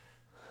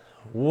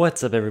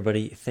What's up,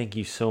 everybody? Thank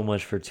you so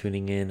much for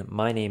tuning in.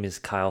 My name is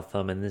Kyle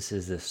Thumb, and this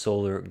is the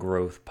Solar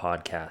Growth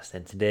Podcast.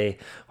 And today,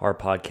 our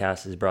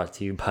podcast is brought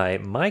to you by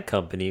my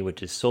company,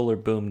 which is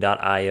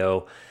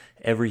solarboom.io.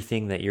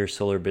 Everything that your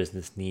solar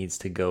business needs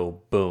to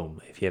go boom.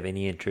 If you have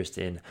any interest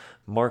in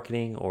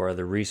marketing or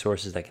other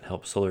resources that can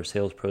help solar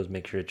sales pros,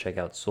 make sure to check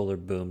out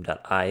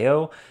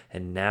solarboom.io.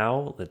 And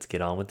now, let's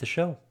get on with the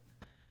show.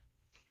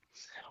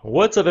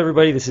 What's up,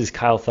 everybody? This is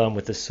Kyle Thumb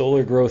with the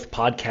Solar Growth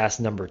Podcast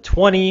number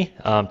 20.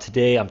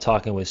 Today, I'm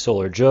talking with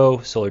Solar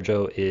Joe. Solar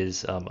Joe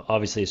is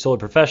obviously a solar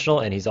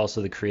professional, and he's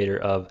also the creator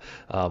of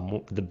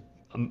the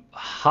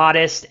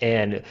hottest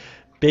and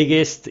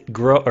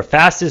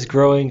fastest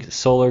growing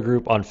solar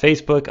group on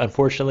Facebook.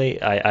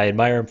 Unfortunately, I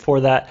admire him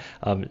for that.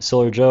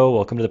 Solar Joe,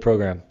 welcome to the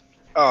program.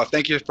 Oh,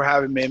 thank you for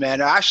having me,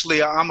 man.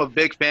 Actually, I'm a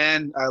big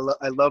fan.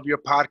 I love your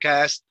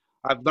podcast.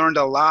 I've learned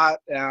a lot,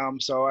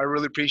 so I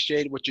really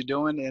appreciate what you're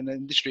doing in the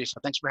industry. So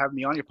thanks for having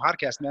me on your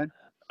podcast, man.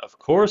 Of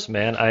course,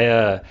 man.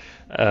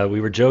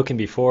 We were joking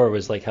before. It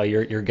was like how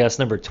you're guest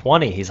number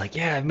 20. He's like,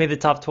 yeah, I've made the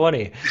top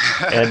 20,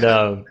 and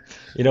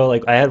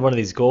like I had one of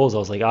these goals. I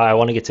was like, I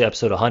want to get to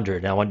episode 100,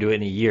 and I want to do it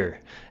in a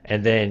year.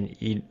 And then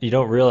you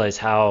don't realize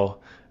how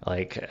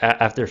like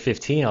after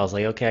 15, I was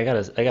like, okay, I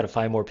gotta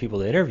find more people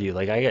to interview.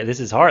 Like this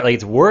is hard. Like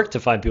it's work to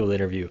find people to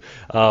interview,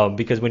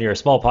 because when you're a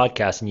small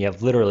podcast and you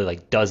have literally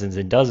like dozens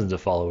and dozens of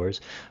followers,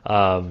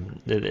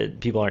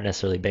 people aren't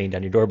necessarily banging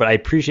down your door. But I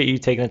appreciate you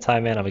taking the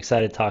time, man. I'm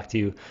excited to talk to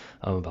you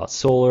about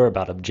solar,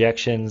 about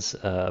objections,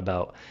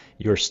 about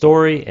your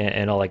story,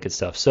 and all that good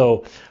stuff.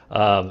 So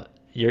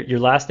your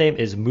last name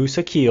is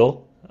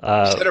Mousakheel.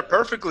 You said it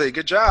perfectly.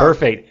 Good job.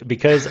 Perfect,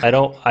 because I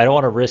don't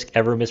want to risk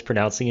ever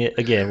mispronouncing it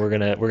again. We're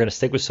gonna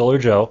stick with Solar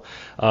Joe.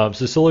 So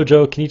Solar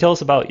Joe, can you tell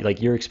us about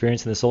like your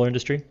experience in the solar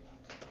industry?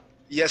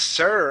 Yes,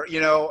 sir.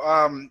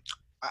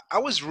 I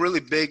was really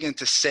big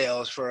into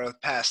sales for the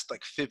past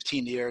like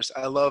 15 years.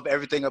 I love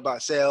everything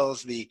about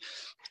sales, the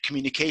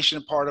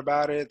communication part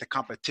about it, the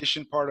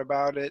competition part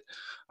about it.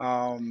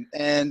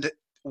 And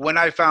when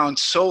I found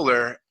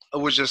solar, it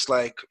was just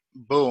like,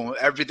 boom,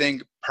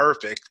 everything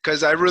perfect.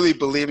 Because I really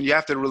believe, and you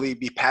have to really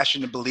be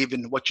passionate and believe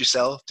in what you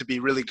sell to be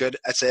really good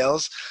at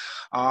sales.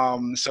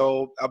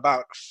 So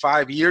about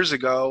 5 years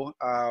ago,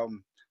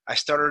 I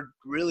started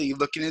really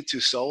looking into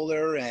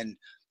solar and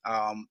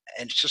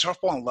just sort of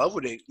fall in love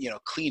with it.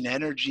 Clean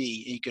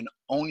energy. You can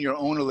own your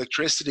own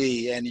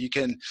electricity, and you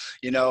can,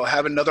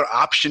 have another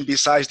option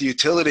besides the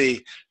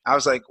utility. I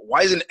was like,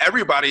 why isn't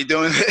everybody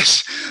doing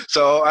this?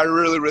 So I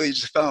really, really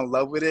just fell in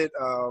love with it.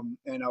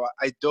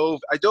 I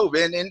dove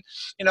in, and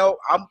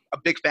I'm a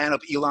big fan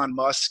of Elon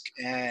Musk,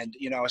 and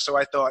so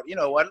I thought,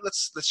 what,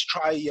 let's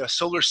try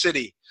Solar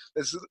City.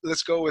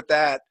 Let's go with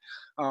that.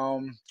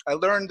 I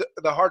learned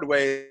the hard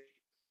way.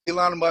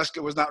 Elon Musk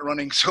was not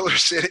running Solar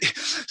City.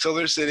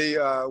 Solar City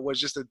was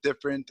just a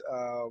different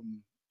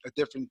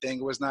thing.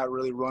 It was not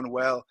really run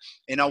well.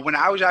 When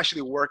I was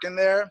actually working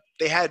there,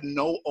 they had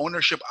no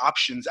ownership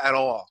options at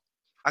all.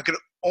 I could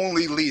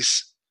only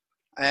lease.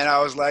 And I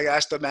was like, I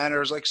asked the manager, I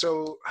was like,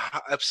 so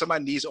if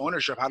somebody needs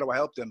ownership, how do I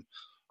help them?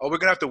 Oh, we're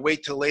going to have to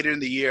wait till later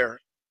in the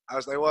year. I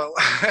was like, well,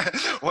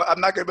 well,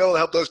 I'm not going to be able to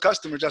help those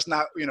customers. That's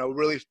not,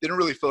 really didn't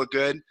really feel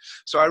good.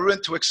 So I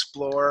went to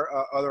explore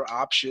other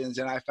options,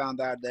 and I found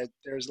out that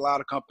there's a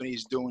lot of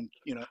companies doing,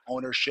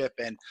 ownership.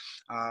 And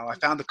I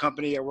found the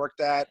company I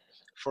worked at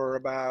for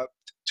about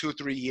 2 or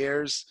 3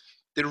 years.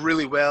 Did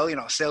really well,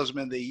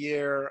 salesman of the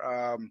year,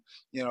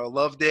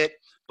 loved it,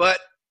 but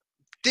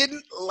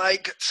didn't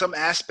like some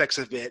aspects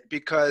of it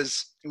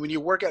because when you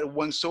work at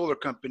one solar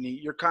company,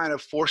 you're kind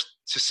of forced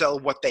to sell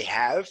what they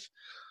have,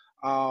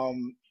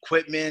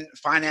 equipment,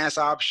 finance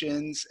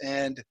options,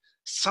 and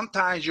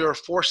sometimes you're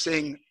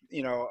forcing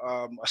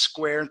a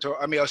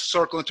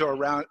circle into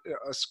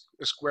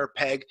a square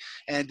peg,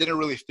 and it didn't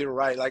really feel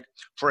right. Like,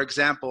 for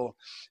example,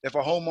 if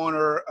a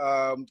homeowner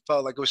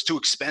felt like it was too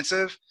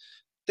expensive,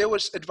 there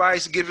was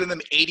advice giving them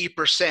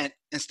 80%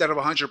 instead of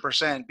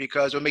 100%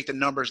 because it would make the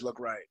numbers look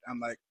right. I'm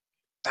like,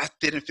 that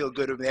didn't feel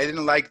good with me. I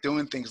didn't like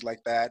doing things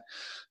like that.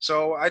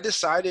 So I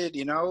decided,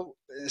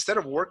 instead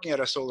of working at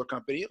a solar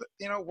company,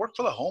 work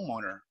for the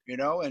homeowner,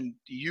 and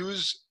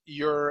use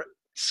your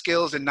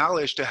skills and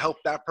knowledge to help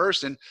that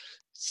person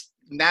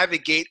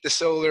navigate the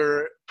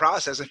solar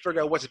process and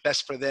figure out what's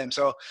best for them.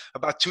 So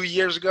about 2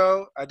 years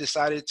ago, I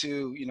decided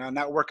to,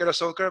 not work at a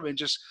solar company and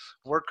just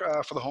work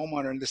for the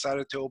homeowner, and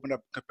decided to open up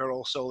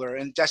Comparable Solar.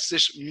 And that's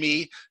just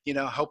me,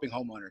 helping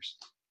homeowners.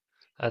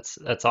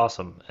 That's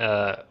awesome.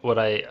 What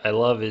I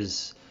love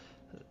is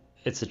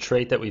it's a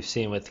trait that we've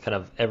seen with kind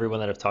of everyone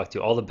that I've talked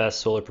to, all the best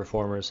solar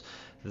performers.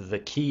 The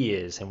key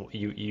is, and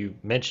you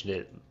mentioned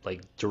it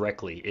like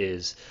directly,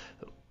 is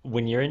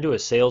when you're into a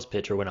sales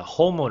pitch or when a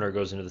homeowner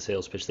goes into the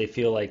sales pitch, they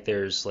feel like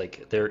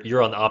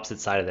you're on the opposite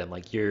side of them,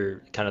 like you're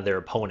kind of their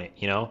opponent,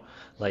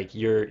 like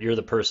you're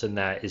the person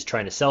that is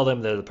trying to sell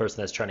them, they're the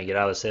person that's trying to get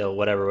out of the sale,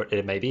 whatever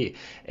it may be.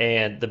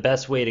 And the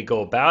best way to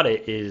go about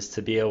it is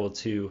to be able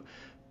to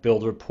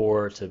build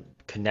rapport, to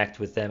connect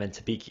with them, and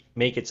to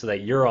make it so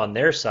that you're on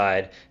their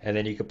side, and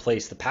then you could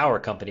place the power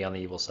company on the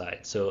evil side.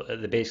 So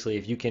basically,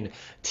 if you can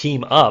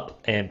team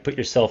up and put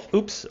yourself,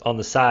 on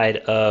the side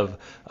of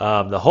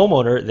the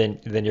homeowner,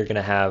 then you're going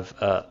to have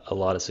a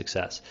lot of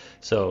success.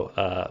 So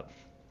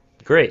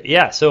great.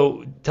 Yeah.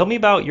 So tell me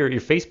about your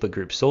Facebook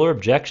group, Solar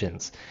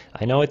Objections.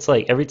 I know it's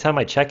like every time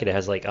I check it, it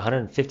has like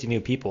 150 new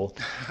people,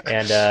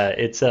 and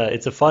it's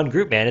a fun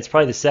group, man. It's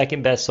probably the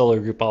second best solar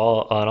group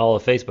on all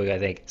of Facebook, I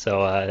think. So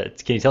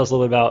can you tell us a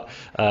little bit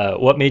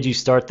about what made you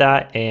start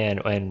that,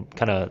 and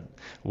kind of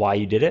why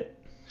you did it?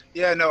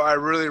 Yeah, no, I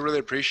really, really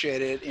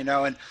appreciate it,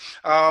 and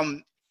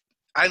um,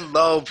 I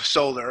love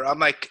solar.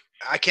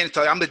 I can't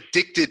tell you, I'm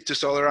addicted to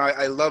solar.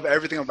 I love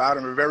everything about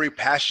it. I'm very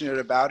passionate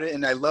about it.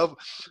 And I love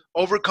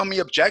overcoming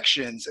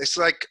objections. It's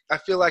like, I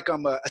feel like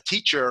I'm a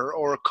teacher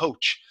or a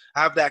coach.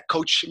 I have that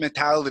coach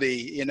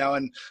mentality, and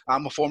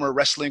I'm a former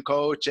wrestling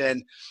coach.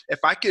 And if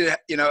I could,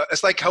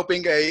 it's like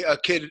helping a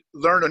kid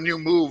learn a new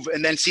move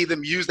and then see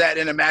them use that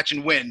in a match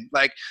and win.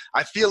 Like,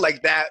 I feel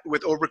like that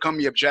with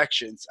overcoming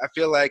objections. I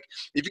feel like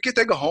if you could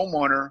take a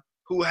homeowner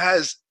who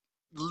has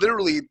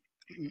literally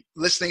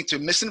listening to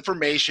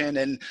misinformation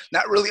and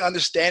not really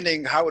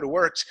understanding how it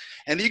works,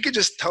 and you could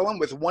just tell them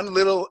with one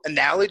little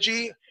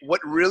analogy what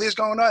really is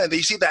going on, and then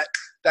you see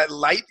that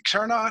light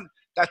turn on.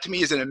 That to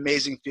me is an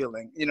amazing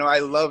feeling. I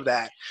love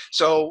that.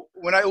 So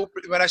when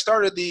I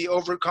started the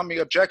overcoming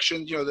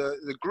objection,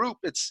 the group,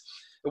 it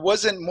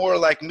wasn't more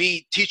like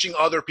me teaching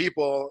other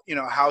people,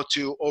 how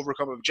to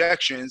overcome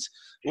objections.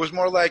 It was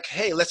more like,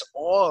 hey, let's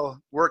all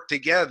work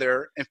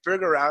together and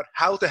figure out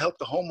how to help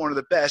the homeowner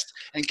the best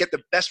and get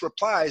the best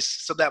replies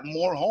so that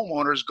more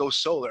homeowners go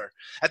solar.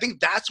 I think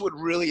that's what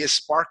really is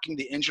sparking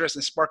the interest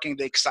and sparking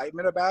the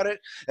excitement about it.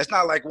 It's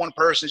not like one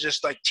person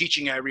just like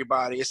teaching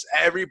everybody. It's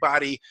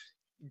everybody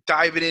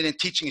diving in and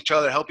teaching each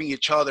other, helping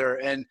each other.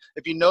 And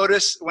if you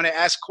notice, when I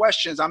ask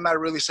questions, I'm not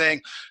really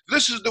saying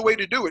this is the way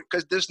to do it,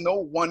 because there's no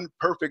one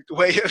perfect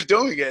way of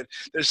doing it.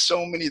 There's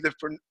so many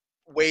different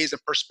ways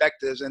and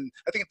perspectives. And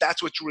I think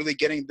that's what's really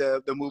getting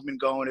the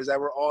movement going, is that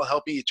we're all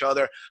helping each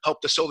other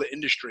help the solar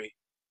industry.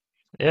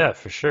 Yeah,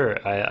 for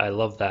sure. I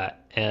love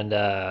that. And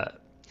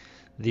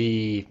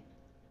the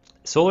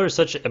solar is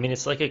I mean,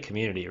 it's like a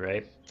community,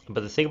 right?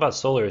 But the thing about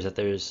solar is that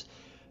there's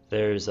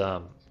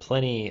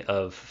plenty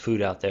of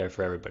food out there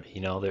for everybody.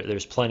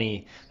 There's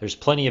plenty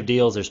of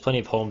deals. There's plenty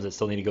of homes that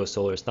still need to go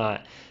solar.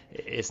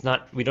 It's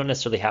not. We don't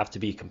necessarily have to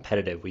be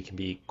competitive. We can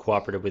be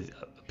cooperative with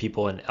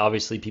people, and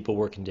obviously people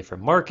work in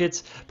different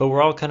markets, but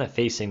we're all kind of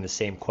facing the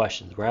same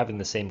questions. We're having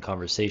the same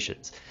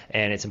conversations,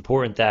 and it's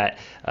important that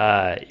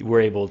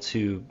we're able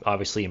to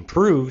obviously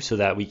improve so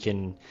that we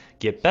can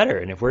get better.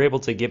 And if we're able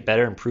to get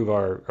better, improve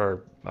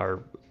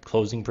our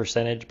closing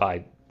percentage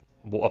by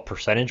a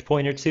percentage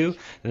point or two,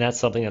 then that's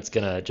something that's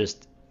gonna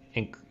just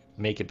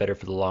make it better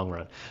for the long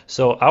run.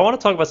 So I want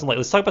to talk about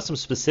let's talk about some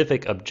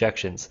specific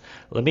objections.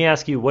 Let me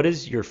ask you, what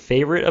is your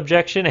favorite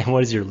objection and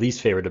what is your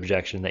least favorite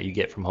objection that you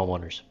get from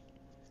homeowners?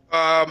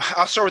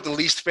 I'll start with the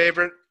least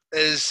favorite.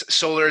 Is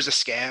solar is a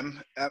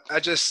scam. I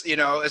just,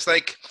 it's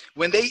like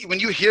when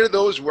you hear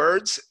those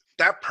words,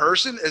 that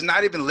person is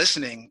not even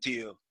listening to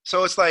you.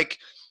 So it's like,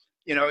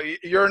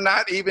 you're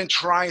not even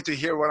trying to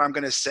hear what I'm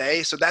going to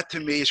say. So that to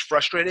me is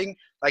frustrating.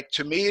 Like,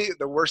 to me,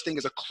 the worst thing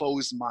is a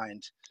closed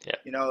mind. Yeah.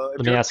 If Let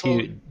me you're ask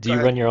closed, you, do go you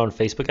ahead. run your own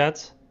Facebook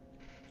ads?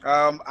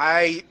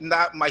 I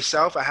not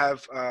myself. I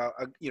have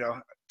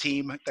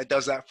team that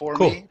does that for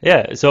Cool. me.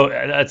 Yeah. So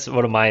that's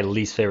one of my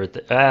least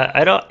favorite.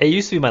 I don't. It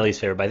used to be my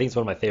least favorite, but I think it's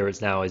one of my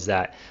favorites now. Is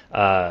that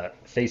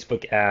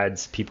Facebook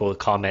ads? People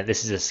comment,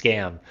 "This is a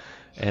scam,"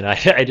 and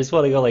I just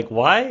want to go like,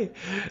 why?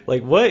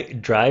 Like,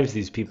 what drives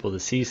these people to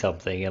see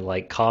something and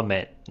like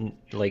comment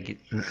like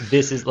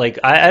this is like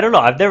I don't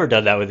know. I've never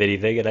done that with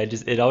anything, and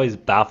it always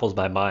baffles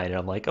my mind. And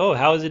I'm like, oh,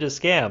 how is it a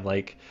scam?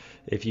 Like,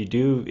 if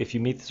you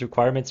meet these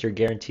requirements, you're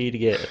guaranteed to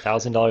get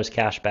 $1,000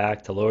 cash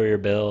back, to lower your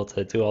bill,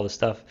 to do all this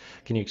stuff.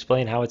 Can you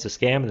explain how it's a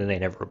scam? And then they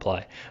never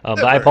reply.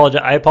 But I Never.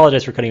 apologize. I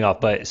apologize for cutting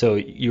off. But so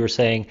you were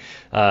saying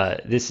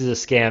this is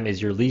a scam is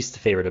your least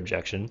favorite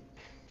objection.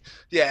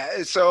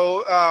 Yeah.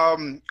 So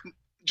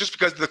just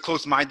because of the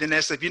closed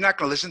mindedness, if you're not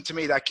going to listen to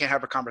me, I can't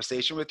have a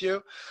conversation with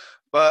you.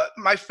 But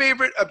my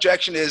favorite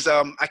objection is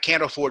I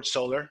can't afford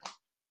solar.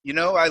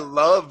 I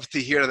love to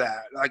hear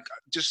that. Like,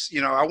 just,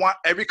 I want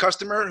every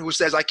customer who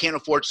says I can't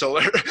afford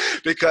solar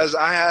because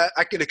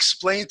I can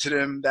explain to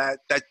them that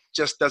that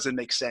just doesn't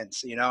make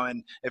sense.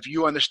 And if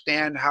you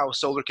understand how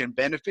solar can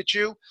benefit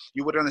you,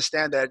 you would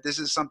understand that this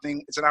is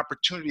something, it's an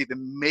opportunity to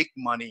make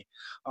money.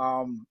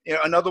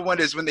 Another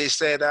one is when they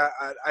say that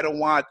I don't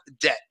want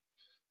debt,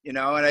 and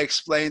I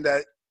explain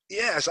that,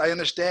 yes, I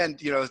understand,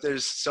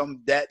 there's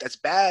some debt that's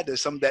bad,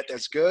 there's some debt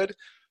that's good.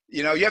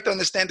 You have to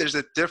understand there's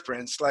a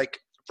difference. Like,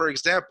 for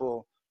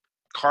example,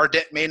 car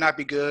debt may not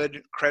be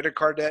good, credit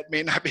card debt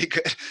may not be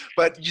good,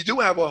 but you do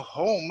have a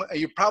home and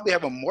you probably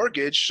have a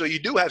mortgage, so you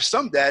do have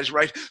some debt,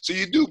 right? So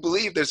you do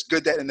believe there's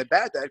good debt and the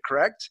bad debt,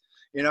 correct?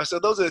 So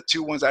those are the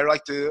two ones I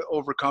like to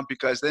overcome,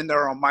 because then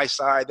they're on my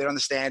side. They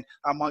understand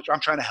I'm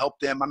trying to help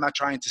them. I'm not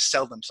trying to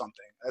sell them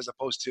something. as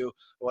opposed to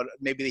what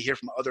maybe they hear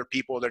from other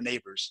people or their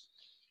neighbors.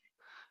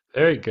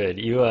 Very good.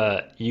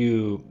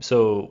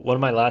 So one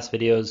of my last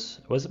videos,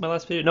 was it my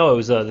last video? No, it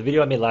was the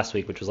video I made last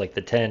week, which was like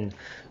the 10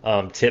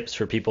 tips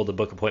for people to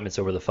book appointments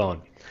over the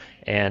phone.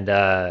 And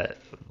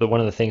but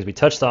one of the things we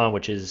touched on,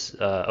 which is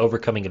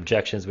overcoming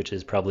objections, which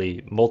is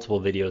probably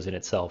multiple videos in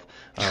itself,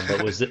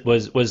 but was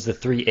the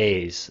three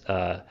A's: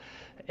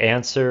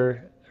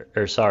 answer,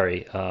 or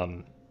sorry,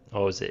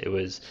 what was it? It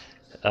was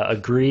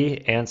agree,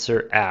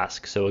 answer,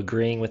 ask. So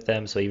agreeing with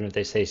them. So even if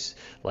they say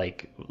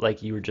like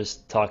you were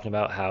just talking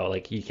about how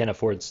like you can't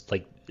afford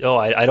like, oh,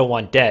 I don't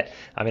want debt.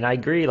 I mean, I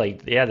agree.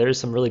 Like, yeah, there's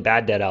some really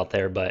bad debt out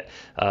there, but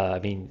I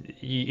mean,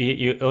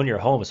 you own your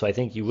home, so I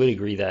think you would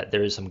agree that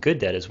there is some good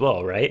debt as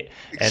well, right?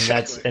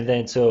 Exactly. And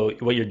then so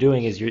what you're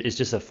doing is it's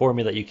just a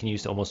formula that you can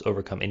use to almost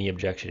overcome any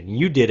objection.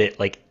 You did it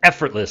like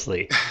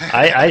effortlessly.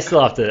 I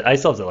still have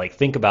to like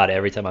think about it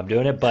every time I'm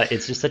doing it, but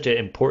it's just such an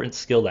important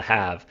skill to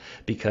have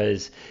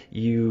because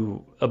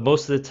you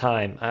most of the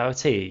time, I would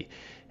say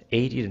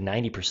 80 to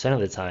 90%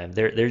 of the time,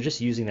 they're just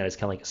using that as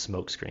kind of like a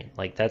smoke screen.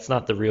 Like that's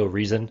not the real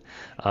reason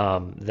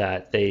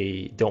that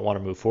they don't want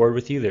to move forward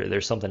with you.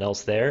 There's something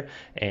else there,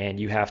 and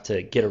you have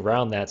to get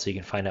around that so you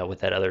can find out what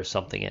that other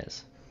something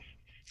is.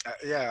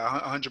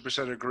 Yeah,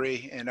 100%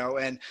 agree.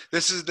 And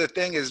this is the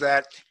thing is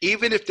that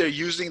even if they're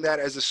using that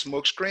as a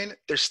smokescreen,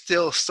 there's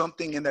still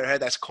something in their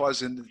head that's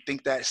causing them to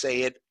think that,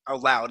 say it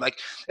out loud. Like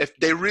if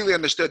they really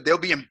understood, they'll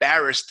be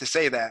embarrassed to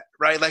say that,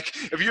 right? Like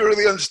if you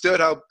really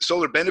understood how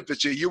solar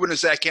benefits you, you wouldn't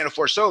say I can't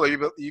afford solar.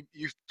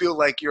 You feel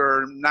like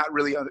you're not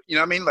really, you know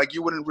what I mean? Like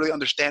you wouldn't really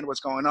understand what's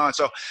going on.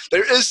 So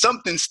there is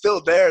something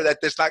still there that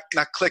there's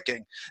not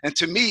clicking. And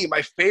to me,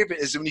 my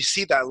favorite is when you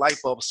see that light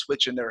bulb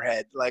switch in their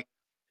head, like,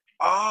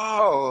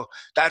 oh,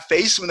 that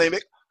face when they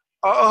make,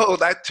 oh,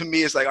 that to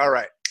me is like, all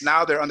right,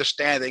 now they're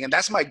understanding. And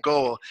that's my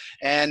goal.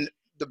 And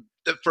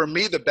for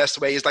me, the best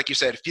way is, like you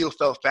said, feel,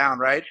 felt, found,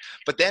 right?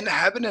 But then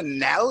have an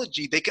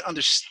analogy they can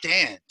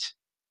understand,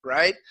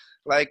 right?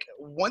 Like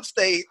once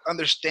they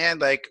understand,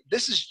 like,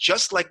 this is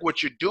just like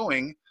what you're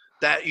doing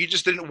that you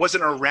just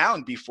wasn't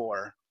around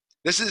before.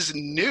 This is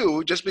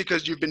new just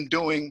because you've been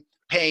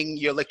paying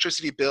your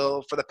electricity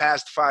bill for the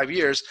past 5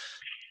 years.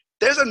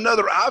 There's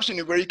another option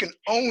where you can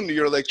own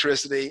your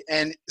electricity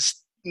and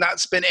not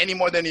spend any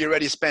more than you're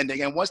already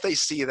spending. And once they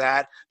see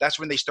that, that's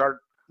when they start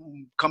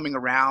coming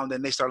around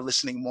and they start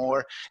listening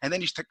more. And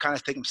then you kind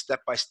of take them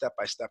step by step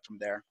by step from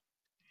there.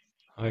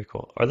 All right,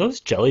 cool. Are those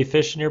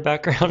jellyfish in your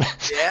background?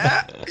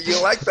 Yeah, you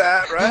like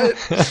that, right?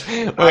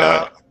 Wait,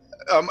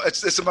 Uh,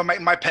 it's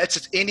my pets.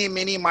 It's Innie,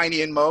 Minnie,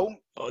 Miney, and Mo.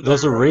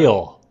 those are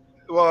real.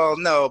 Well,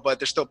 no, but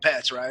they're still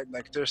pets, right?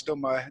 Like they're still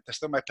my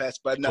pets,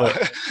 but no,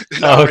 What? they're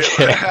not Oh, real.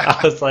 okay. I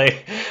was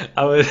like,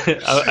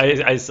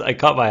 I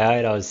caught my eye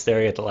and I was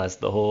staring at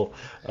the whole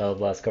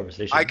last I,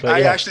 conversation. But I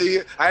yeah, actually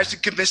I actually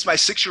convinced my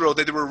 6-year-old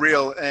that they were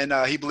real, and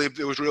he believed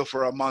it was real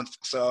for a month.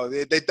 So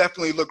they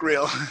definitely look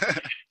real.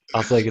 I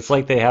was like, it's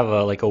like they have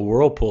a like a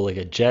whirlpool, like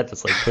a jet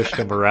that's like pushing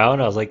them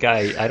around. I was like,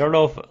 I don't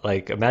know if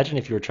like imagine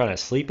if you were trying to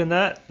sleep in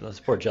that.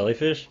 Those poor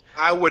jellyfish.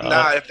 I would Uh,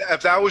 not.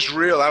 If that was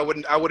real, I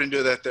wouldn't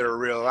do that. They're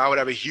real. I would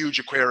have a huge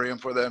aquarium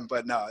for them.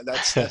 But no,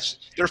 that's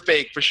they're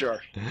fake for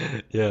sure.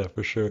 yeah,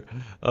 for sure.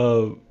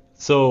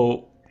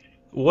 So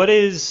what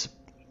is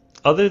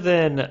other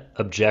than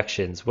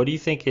objections, what do you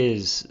think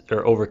is,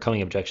 or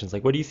overcoming objections,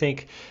 like what do you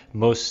think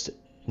most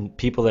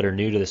people that are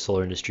new to the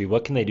solar industry,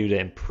 what can they do to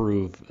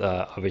improve,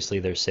 obviously,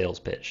 their sales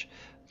pitch?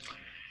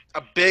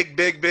 A big,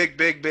 big, big,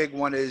 big, big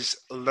one is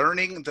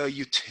learning the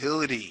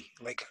utility,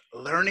 like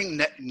learning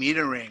net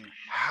metering,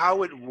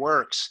 how it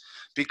works.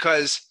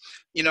 Because,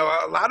 a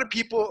lot of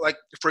people, like,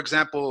 for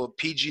example,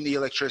 PG&E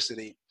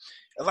electricity,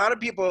 a lot of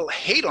people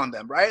hate on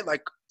them, right?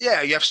 Like,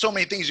 yeah, you have so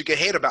many things you can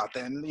hate about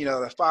them,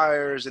 the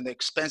fires and the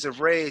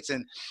expensive rates.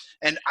 And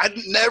I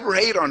never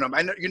hate on them.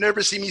 You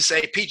never see me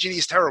say PG&E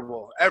is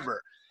terrible,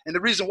 ever. And the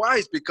reason why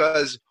is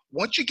because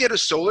once you get a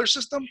solar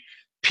system,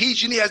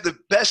 PG&E has the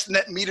best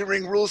net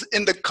metering rules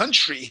in the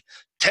country.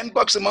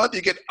 $10 a month,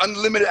 you get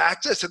unlimited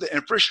access to the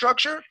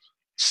infrastructure.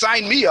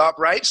 Sign me up,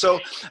 right? So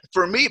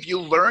for me, if you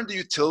learn the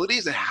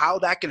utilities and how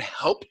that can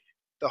help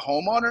the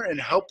homeowner and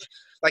help,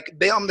 like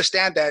they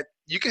understand that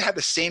you can have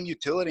the same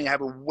utility and have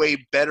a way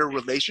better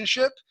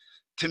relationship.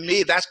 To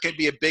me, that's going to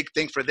be a big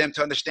thing for them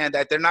to understand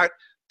that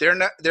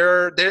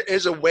there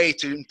is a way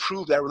to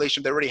improve that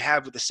relationship they already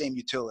have with the same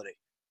utility.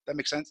 That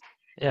makes sense?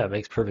 Yeah, it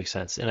makes perfect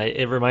sense. And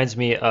it reminds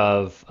me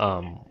of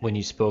when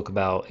you spoke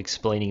about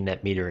explaining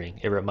net metering.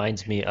 It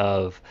reminds me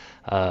of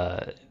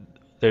uh,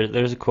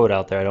 there's a quote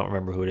out there. I don't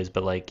remember who it is,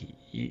 but like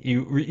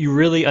you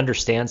really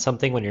understand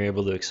something when you're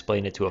able to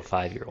explain it to a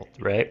 5-year-old,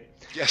 right?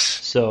 Yes.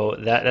 So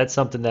that's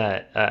something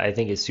that I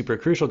think is super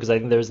crucial because I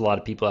think there's a lot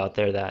of people out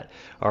there that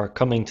are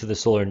coming to the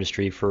solar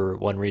industry for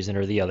one reason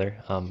or the other.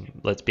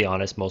 Let's be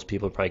honest, most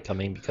people are probably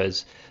coming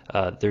because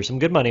there's some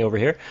good money over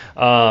here.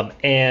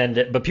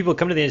 But people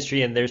come to the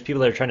industry and there's people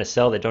that are trying to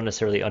sell that don't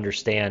necessarily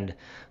understand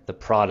the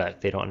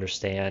product. They don't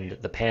understand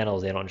the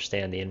panels. They don't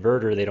understand the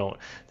inverter.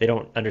 They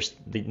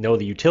don't know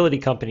the utility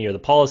company or the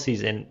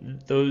policies,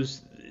 and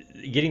those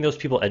getting those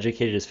people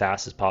educated as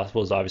fast as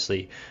possible is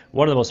obviously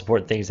one of the most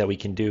important things that we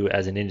can do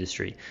as an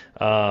industry.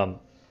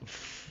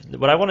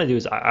 What I want to do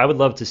is I would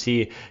love to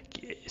see.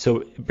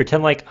 So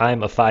pretend like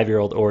I'm a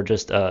 5-year-old or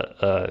just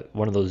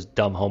one of those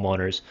dumb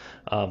homeowners.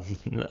 Um,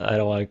 I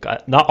don't want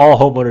to. Not all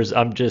homeowners.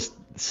 I'm just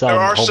There some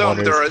are some.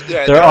 homeowners.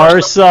 Yeah, There there are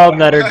are some. some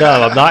that are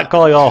dumb. I'm not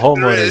calling all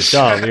There homeowners is.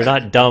 dumb. You're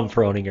not dumb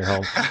for owning your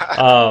home.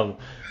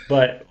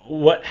 But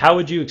what? How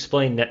would you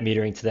explain net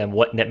metering to them?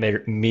 What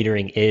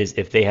metering is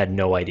if they had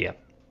no idea?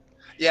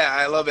 Yeah,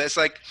 I love it. It's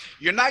like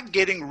you're not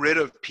getting rid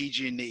of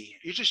PG&E.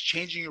 You're just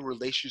changing your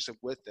relationship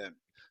with them.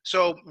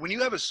 So when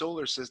you have a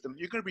solar system,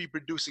 you're going to be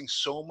producing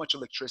so much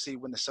electricity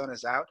when the sun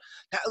is out.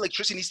 That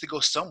electricity needs to go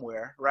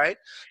somewhere, right?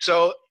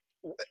 So,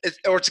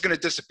 or it's going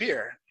to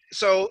disappear.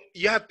 So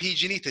you have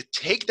PG&E to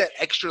take that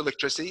extra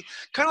electricity,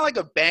 kind of like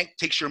a bank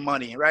takes your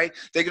money, right?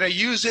 They're going to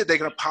use it. They're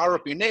going to power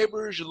up your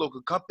neighbors, your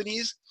local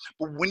companies.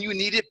 But when you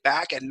need it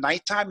back at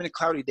nighttime and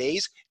cloudy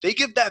days, they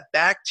give that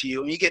back to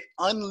you, and you get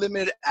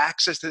unlimited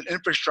access to the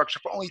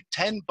infrastructure for only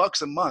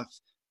 $10 a month.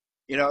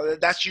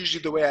 That's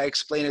usually the way I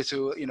explain it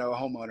to a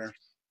homeowner.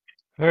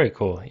 Very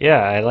cool. Yeah,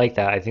 I like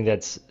that. I think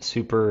that's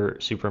super,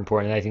 super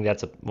important. And I think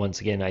that's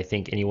once again, I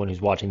think anyone who's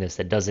watching this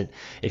that doesn't,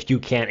 if you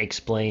can't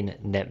explain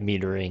net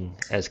metering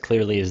as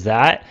clearly as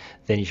that,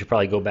 then you should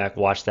probably go back,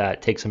 watch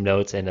that, take some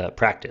notes, and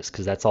practice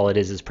because that's all it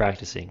is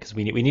practicing. Because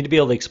we need to be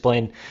able to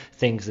explain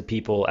things to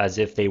people as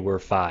if they were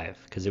five.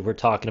 Because if we're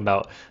talking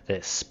about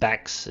the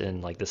specs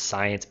and like the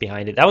science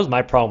behind it, that was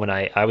my problem when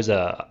I was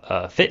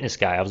a fitness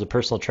guy. I was a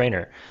personal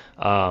trainer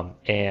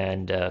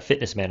and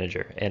fitness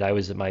manager, and I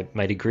was my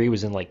degree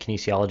was in like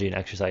kinesiology and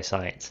exercise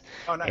science,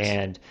 Oh, nice.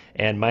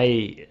 and my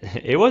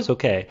it was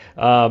okay.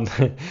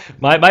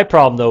 My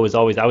problem though was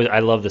always I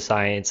love the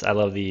science, I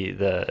love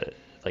the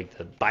like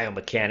the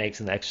biomechanics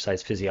and the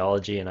exercise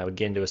physiology, and I would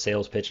get into a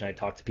sales pitch and I'd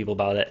talk to people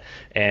about it,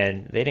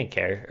 and they didn't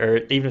care, or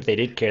even if they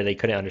did care, they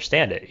couldn't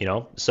understand it, you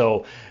know.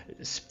 So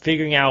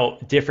figuring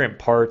out different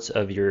parts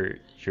of your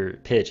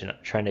pitch and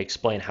trying to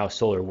explain how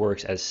solar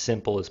works as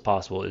simple as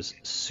possible is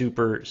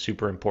super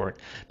super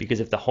important because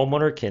if the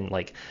homeowner can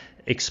like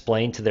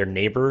explain to their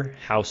neighbor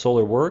how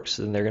solar works,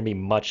 then they're going to be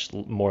much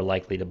more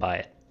likely to buy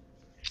it.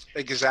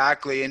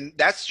 Exactly. And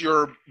that's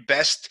your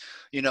best,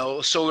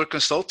 solar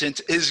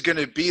consultant is going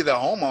to be the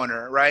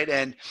homeowner, right?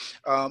 And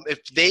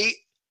if they,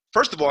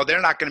 first of all,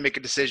 they're not going to make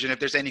a decision if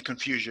there's any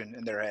confusion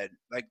in their head.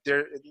 Like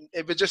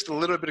if it's just a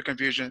little bit of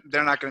confusion,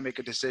 they're not going to make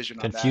a decision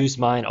on that. Confused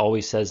mind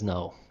always says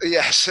no.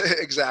 Yes,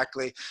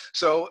 exactly.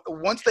 So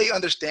once they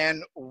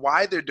understand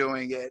why they're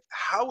doing it,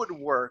 how it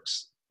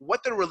works,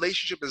 what the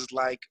relationship is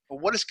like,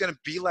 what it's going to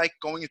be like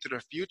going into the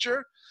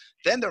future,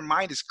 then their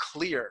mind is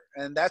clear.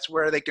 And that's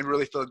where they can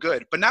really feel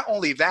good. But not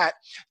only that,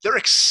 they're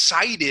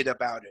excited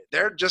about it.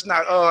 They're just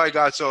not, oh, I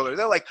got solar.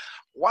 They're like,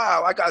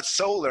 wow, I got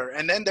solar.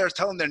 And then they're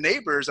telling their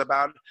neighbors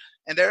about it.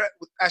 And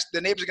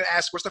the neighbors are going to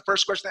ask, what's the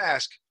first question to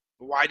ask?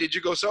 Why did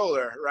you go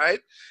solar, right?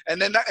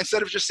 And then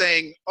instead of just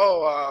saying,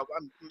 oh,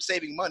 I'm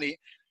saving money,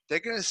 they're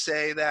going to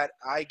say that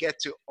I get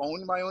to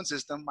own my own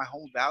system. My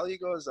home value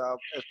goes up.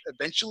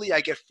 Eventually,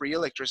 I get free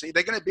electricity.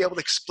 They're going to be able to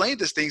explain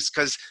these things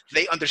because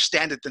they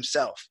understand it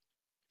themselves.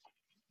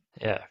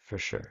 Yeah, for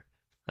sure.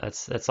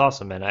 That's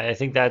awesome, man. I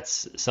think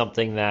that's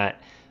something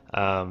that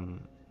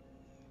um,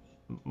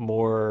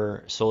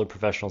 more solar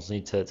professionals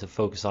need to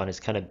focus on is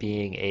kind of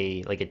being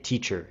a like a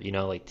teacher, you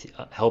know, like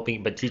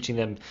helping, but teaching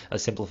them a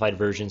simplified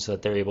version so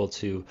that they're able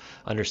to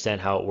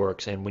understand how it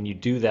works. And when you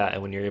do that,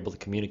 and when you're able to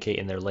communicate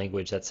in their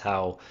language, that's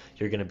how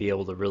you're going to be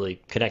able to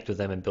really connect with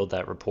them and build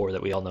that rapport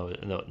that we all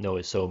know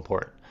is so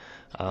important.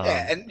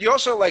 Yeah, Um, and you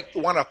also like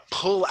want to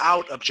pull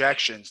out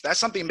objections. That's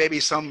something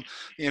maybe some,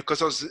 because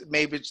those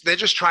maybe they're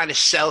just trying to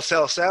sell,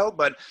 sell, sell.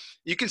 But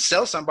you can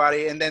sell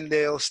somebody and then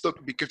they'll still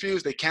be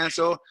confused. They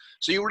cancel.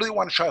 So you really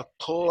want to try to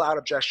pull out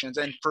objections.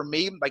 And for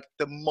me, like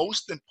the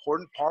most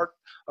important part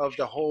of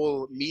the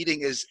whole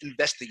meeting is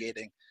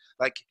investigating.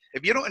 Like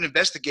if you don't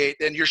investigate,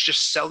 then you're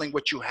just selling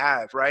what you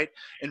have, right?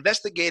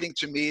 Investigating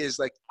to me is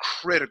like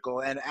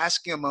critical, and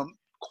asking them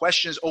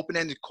questions,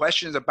 open-ended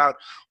questions about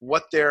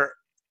what they're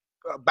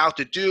about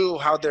to do,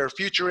 how their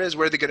future is,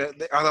 where they're gonna,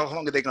 how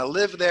long are they gonna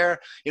live there,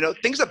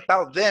 things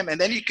about them, and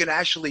then you can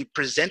actually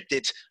present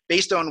it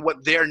based on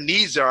what their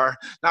needs are,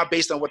 not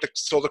based on what the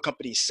solar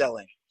company is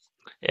selling.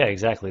 Yeah,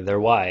 exactly. Their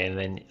why, and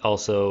then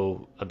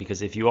also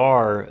because if you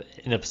are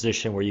in a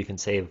position where you can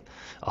save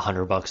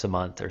 $100 a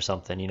month or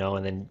something, you know,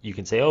 and then you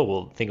can say, oh,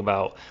 well, think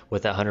about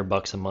what that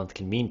 $100 a month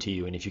can mean to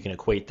you, and if you can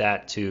equate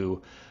that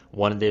to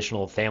one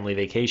additional family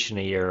vacation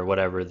a year or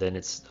whatever, then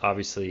it's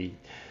obviously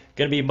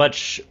going to be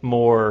much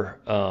more.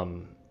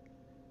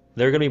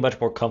 They're going to be much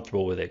more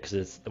comfortable with it because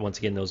it's once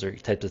again those are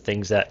types of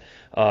things that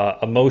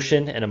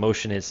emotion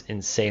is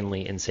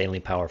insanely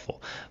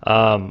powerful.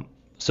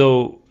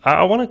 So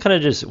I want to kind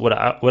of just what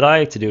I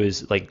like to do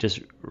is like just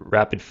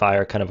rapid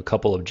fire kind of a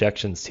couple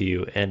objections to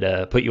you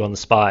and put you on the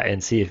spot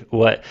and see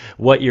what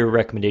your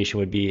recommendation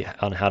would be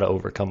on how to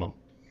overcome them.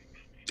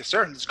 Yes,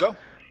 sir. Let's go.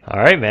 All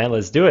right, man,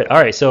 let's do it.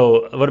 All right,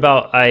 so what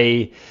about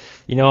I?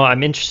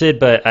 I'm interested,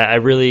 but I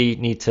really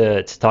need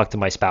to talk to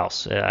my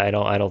spouse. I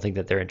don't think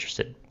that they're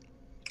interested.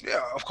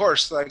 Yeah, of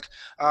course. Like,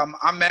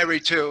 I'm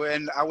married too,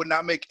 and I would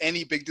not make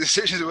any big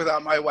decisions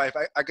without my wife.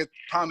 I could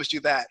promise you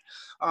that.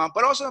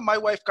 But also, my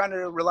wife kind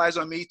of relies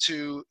on me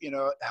to,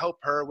 help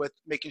her with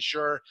making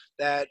sure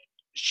that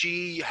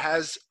she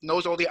has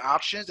knows all the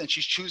options and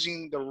she's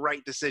choosing the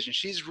right decision.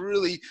 She's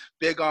really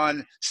big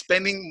on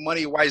spending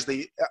money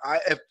wisely.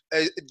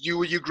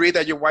 You agree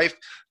that your wife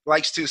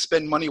likes to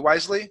spend money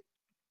wisely?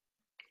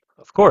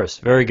 Of course,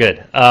 very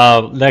good.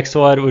 Next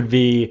one would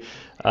be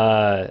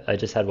I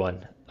just had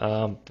one.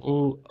 I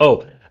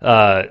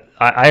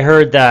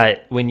heard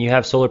that when you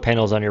have solar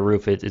panels on your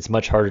roof, it's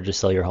much harder to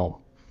sell your home.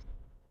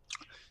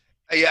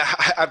 Yeah,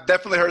 I've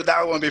definitely heard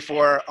that one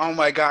before. Oh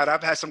my God,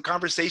 I've had some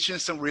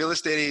conversations, some real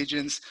estate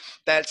agents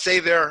that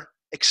say they're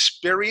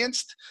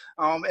experienced.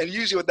 And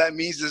usually what that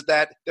means is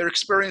that they're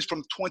experienced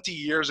from 20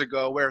 years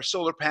ago where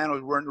solar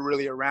panels weren't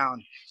really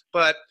around.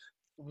 But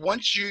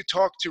once you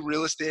talk to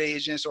real estate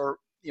agents or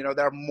that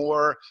are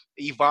more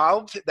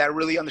evolved, that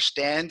really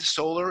understand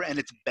solar and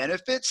its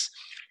benefits,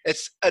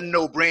 it's a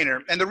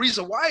no-brainer. And the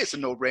reason why it's a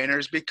no-brainer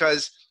is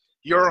because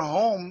your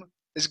home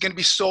is going to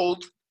be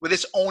sold with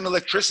its own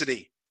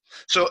electricity.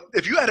 So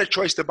if you had a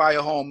choice to buy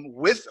a home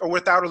with or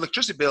without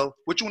electricity bill,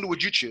 which one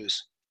would you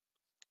choose?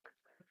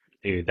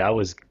 Dude, that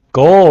was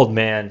gold,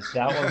 man.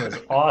 That one was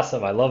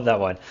awesome. I love that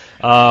one.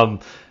 Um,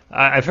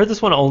 I've heard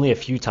this one only a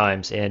few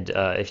times, and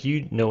if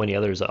you know any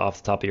others off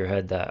the top of your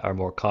head that are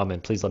more common,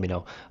 please let me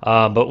know.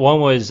 But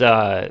one was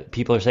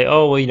people are saying,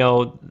 "Oh,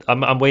 well,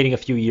 I'm waiting a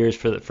few years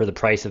for the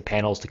price of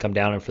panels to come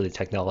down and for the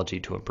technology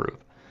to improve."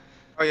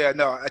 Oh yeah,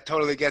 no, I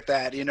totally get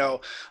that.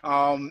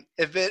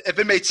 If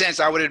it made sense,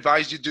 I would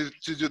advise you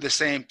to do the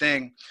same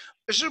thing.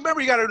 Just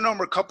remember, you got to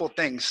remember a couple of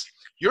things.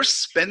 You're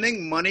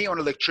spending money on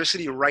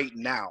electricity right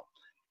now,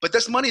 but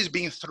this money is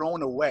being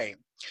thrown away.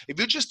 If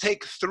you just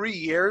take 3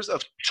 years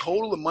of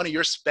total money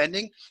you're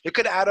spending, it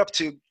could add up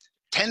to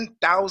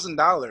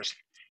 $10,000.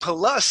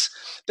 Plus,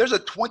 there's a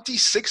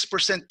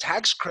 26%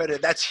 tax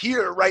credit that's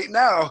here right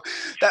now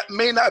that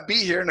may not be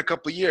here in a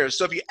couple of years.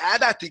 So if you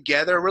add that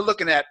together, we're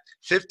looking at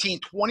 $15,000,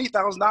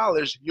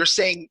 $20,000 you're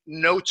saying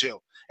no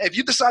to. If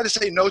you decide to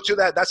say no to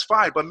that, that's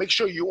fine, but make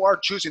sure you are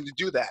choosing to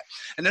do that.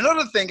 And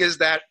another thing is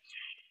that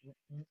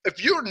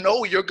if you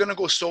know you're going to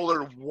go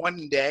solar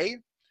one day,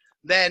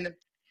 then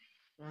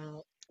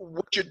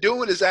what you're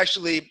doing is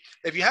actually,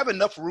 if you have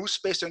enough roof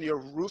space on your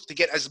roof to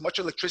get as much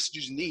electricity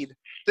as you need,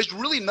 there's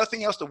really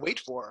nothing else to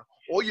wait for.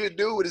 All you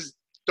do is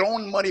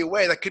throwing money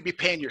away that could be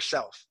paying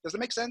yourself. Does that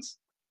make sense?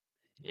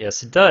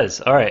 Yes, it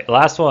does. All right,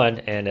 last one,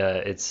 and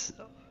it's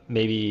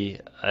maybe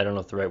I don't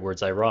know if the right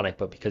word's ironic,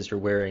 but because you're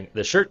wearing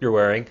the shirt you're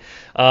wearing,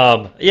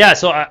 yeah.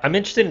 So I'm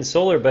interested in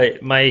solar,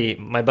 but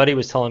my buddy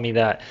was telling me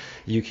that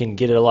you can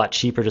get it a lot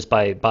cheaper just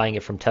by buying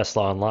it from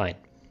Tesla online.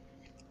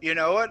 You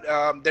know what?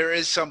 There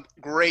is some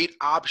great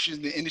options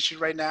in the industry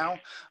right now.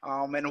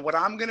 And what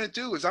I'm going to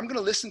do is I'm going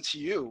to listen to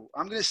you.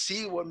 I'm going to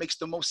see what makes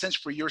the most sense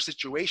for your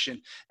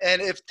situation.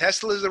 And if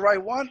Tesla is the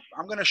right one,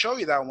 I'm going to show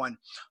you that one.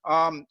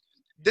 Um,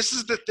 this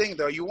is the thing,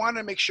 though. You want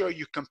to make sure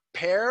you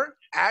compare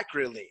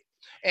accurately.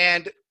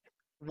 And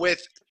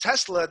with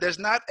Tesla, there's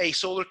not a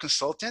solar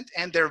consultant,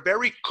 and they're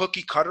very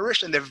cookie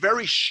cutterish and they're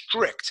very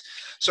strict.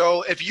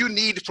 So if you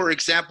need, for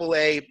example,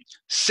 a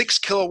 6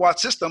 kilowatt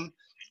system,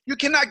 you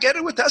cannot get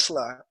it with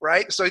Tesla,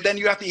 right? So then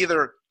you have to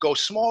either go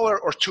smaller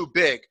or too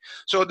big.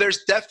 So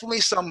there's definitely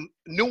some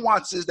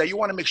nuances that you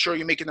want to make sure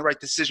you're making the right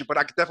decision, but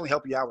I could definitely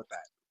help you out with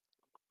that.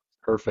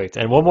 Perfect.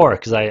 And one more,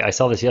 because I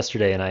saw this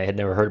yesterday and I had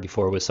never heard it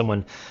before, was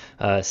someone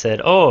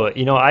said, "Oh,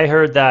 I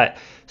heard that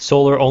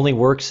solar only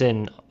works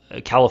in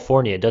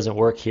California. It doesn't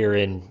work here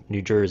in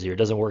New Jersey, or it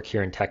doesn't work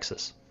here in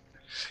Texas."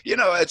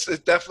 It's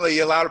definitely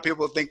a lot of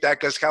people think that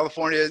because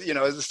California, is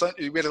the sun.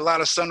 We get a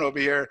lot of sun over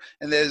here,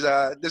 and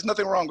there's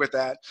nothing wrong with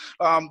that.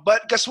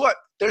 But guess what?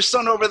 There's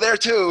sun over there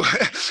too.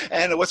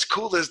 And what's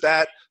cool is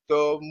that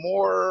the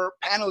more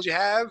panels you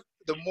have,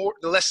 the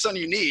less sun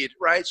you need,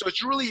 right? So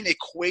it's really an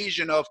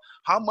equation of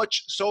how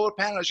much solar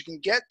panels you can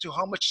get to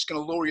how much it's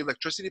going to lower your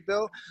electricity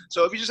bill.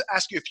 So if you just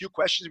ask you a few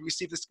questions, we can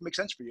see if this makes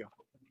sense for you.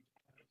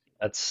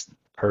 That's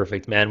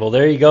perfect, man. Well,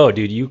 there you go,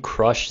 dude. You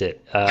crushed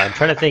it. I'm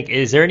trying to think,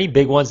 is there any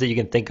big ones that you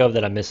can think of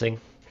that I'm missing?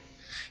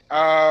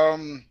 A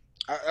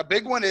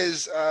big one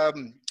is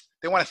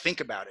they want to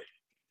think about it.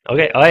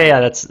 Okay. Oh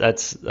yeah,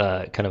 that's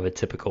kind of a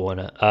typical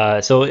one.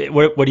 So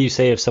what do you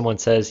say if someone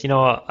says,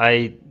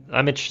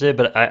 I'm interested,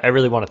 but I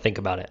really want to think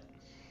about it?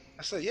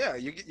 I said, yeah,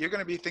 you're going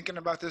to be thinking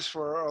about this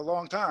for a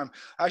long time.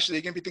 Actually,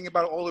 you're going to be thinking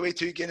about it all the way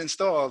till you get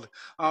installed.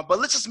 But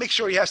let's just make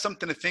sure you have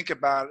something to think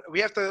about. We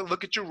have to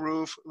look at your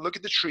roof, look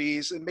at the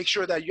trees, and make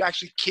sure that you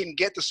actually can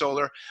get the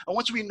solar. And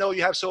once we know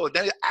you have solar,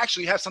 then you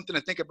actually have something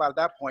to think about at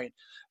that point.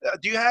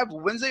 Do you have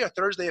Wednesday or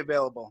Thursday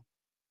available?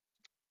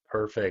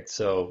 Perfect.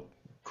 So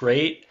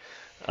great.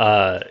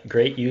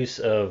 Great use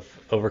of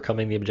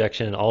overcoming the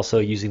objection and also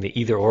using the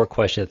either or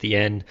question at the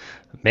end.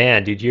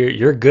 Man, dude,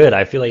 you're good.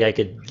 I feel like I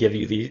could give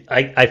you the.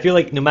 I feel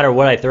like no matter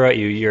what I throw at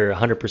you, you're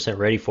 100%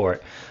 ready for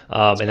it.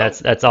 Let's And go.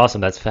 that's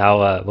awesome. That's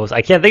how most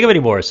I can't think of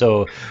anymore.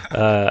 So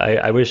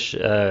I wish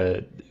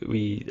I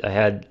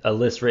had a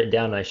list written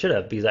down, and I should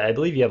have because I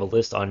believe you have a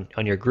list on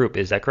your group.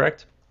 Is that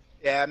correct?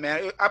 Yeah,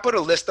 man. I put a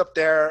list up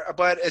there,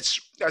 but it's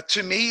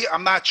to me,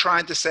 I'm not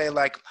trying to say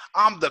like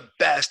I'm the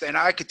best and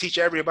I could teach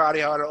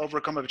everybody how to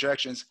overcome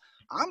objections.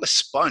 I'm a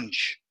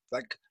sponge.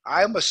 Like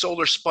I'm a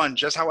solar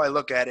sponge. That's how I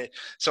look at it.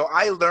 So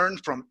I learn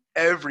from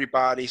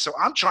everybody. So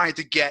I'm trying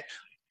to get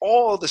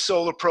all the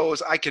solar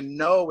pros I can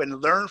know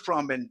and learn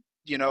from and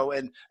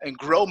and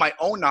grow my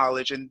own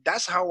knowledge. And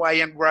that's how I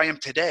am where I am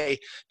today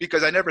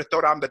because I never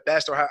thought I'm the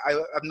best or I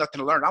have nothing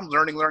to learn. I'm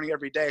learning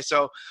every day.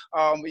 So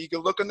you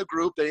can look in the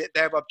group, they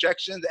have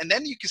objections, and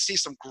then you can see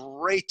some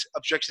great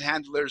objection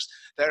handlers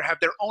that have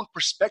their own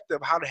perspective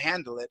how to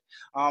handle it.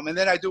 And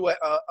then I do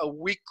a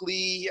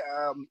weekly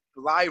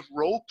live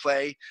role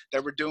play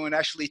that we're doing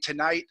actually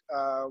tonight.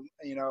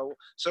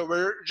 So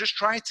we're just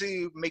trying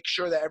to make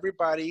sure that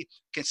everybody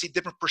can see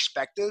different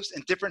perspectives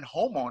and different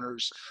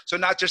homeowners. So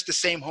not just the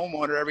same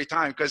homeowner every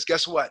time, because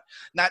guess what?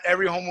 Not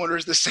every homeowner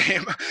is the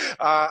same.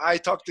 I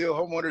talk to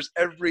homeowners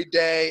every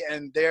day,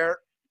 and they're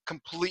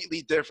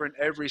completely different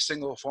every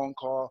single phone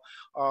call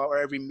or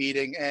every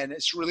meeting. And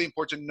it's really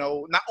important to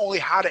know not only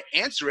how to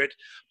answer it,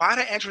 but how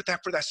to answer that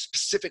for that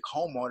specific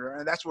homeowner.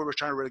 And that's what we're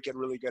trying to really get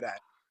really good at.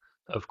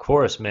 Of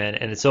course, man.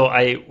 And so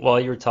while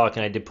you were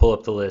talking, I did pull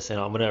up the list, and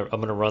I'm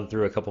gonna run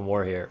through a couple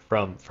more here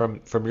from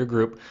your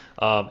group,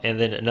 and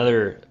then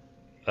another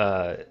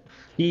uh,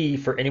 key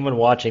for anyone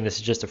watching. This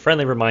is just a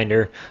friendly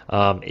reminder.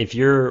 If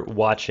you're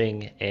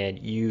watching and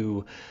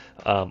you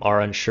are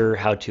unsure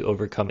how to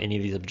overcome any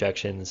of these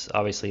objections,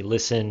 obviously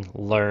listen,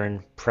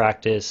 learn,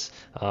 practice.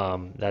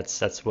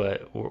 That's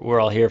what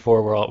we're all here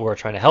for. We're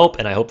trying to help,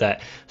 and I hope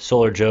that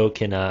Solar Joe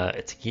can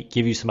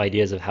give you some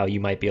ideas of how you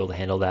might be able to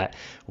handle that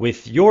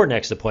with your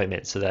next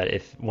appointment, so that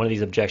if one of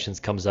these objections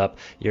comes up,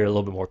 you're a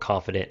little bit more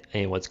confident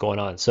in what's going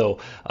on. So,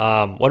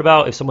 what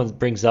about if someone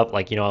brings up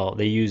like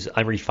they use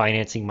I'm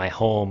refinancing my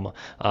home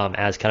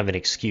as kind of an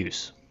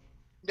excuse?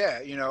 Yeah,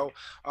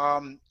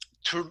 um,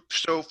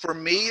 so for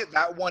me,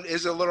 that one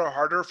is a little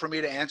harder for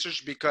me to answer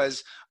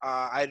because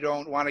I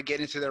don't want to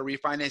get into the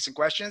refinancing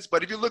questions.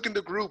 But if you look in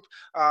the group,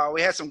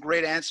 we had some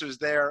great answers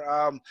there.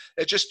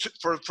 It just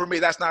for me,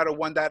 that's not a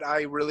one that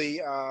I really,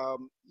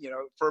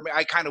 for me,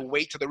 I kind of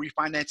wait till the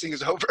refinancing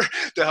is over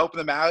to help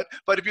them out.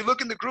 But if you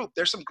look in the group,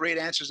 there's some great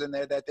answers in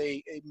there that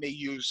they may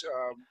use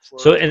So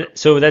for. and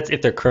so that's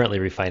if they're currently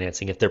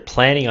refinancing. If they're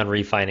planning on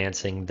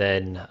refinancing,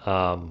 then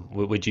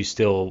would you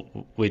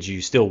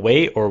still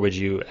wait, or would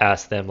you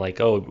ask them like,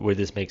 oh, would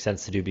this make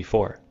sense to do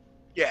before?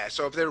 Yeah,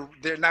 so if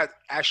they're not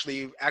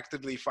actually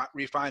actively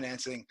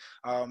refinancing,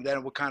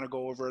 then we'll kind of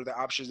go over the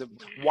options of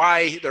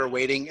why they're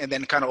waiting, and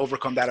then kind of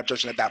overcome that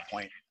objection at that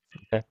point.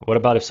 Okay. What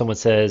about if someone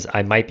says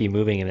I might be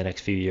moving in the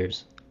next few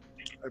years?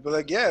 I'd be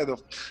like, yeah,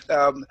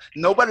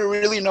 nobody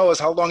really knows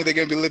how long they're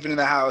going to be living in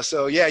the house.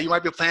 So yeah, you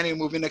might be planning to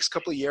move in the next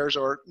couple of years,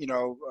 or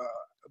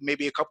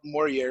maybe a couple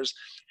more years.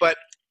 But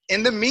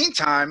in the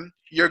meantime,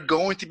 you're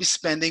going to be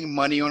spending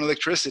money on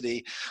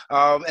electricity.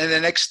 In the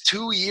next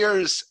 2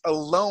 years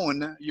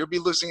alone, you'll be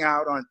losing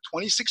out on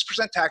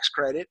 26% tax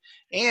credit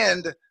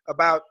and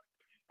about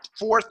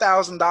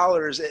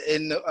 $4,000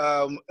 in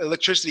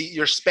electricity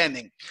you're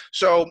spending.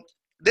 So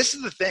this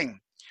is the thing: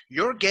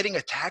 you're getting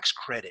a tax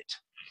credit.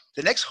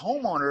 The next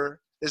homeowner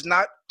is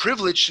not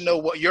privileged to know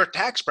what your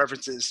tax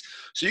preference is,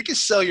 so you can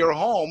sell your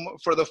home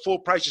for the full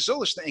price of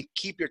solar and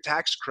keep your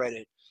tax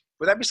credit.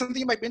 Would that be something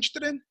you might be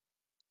interested in?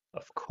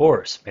 Of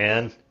course,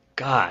 man.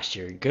 Gosh,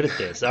 you're good at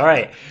this. All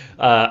right.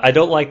 I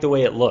don't like the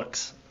way it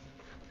looks.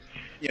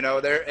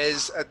 There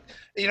is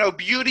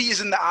beauty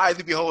is in the eye of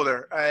the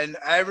beholder, and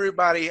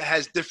everybody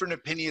has different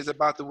opinions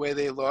about the way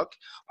they look.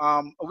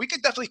 We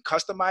could definitely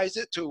customize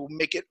it to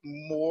make it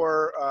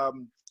more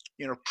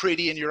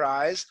pretty in your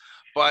eyes,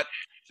 but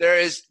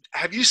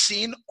have you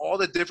seen all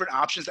the different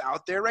options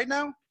out there right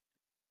now?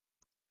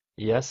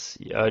 Yes.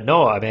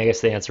 No. I mean, I guess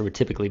the answer would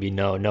typically be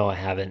no. No, I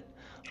haven't.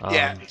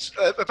 Yeah,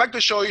 Um, if I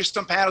could show you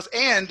some panels,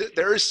 and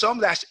there is some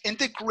that's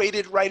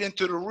integrated right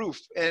into the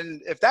roof,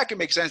 and if that can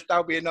make sense, that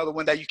would be another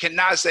one that you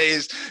cannot say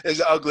is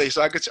ugly.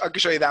 So I could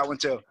show you that one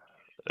too.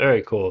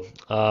 Very cool.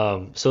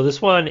 So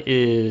this one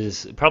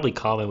is probably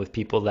common with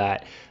people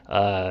that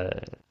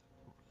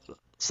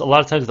so a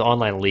lot of times with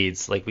online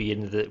leads, like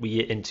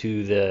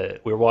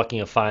we're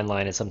walking a fine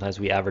line, and sometimes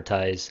we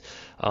advertise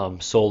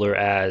solar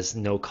as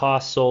no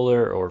cost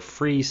solar or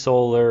free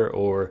solar,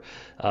 or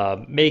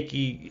make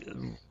you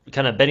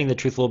kind of bending the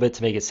truth a little bit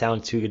to make it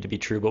sound too good to be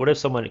true. But what if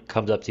someone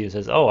comes up to you and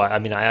says, "Oh, I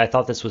mean, I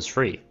thought this was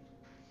free."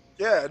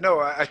 Yeah, no,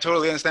 I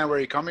totally understand where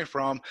you're coming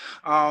from.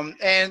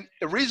 And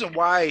the reason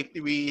why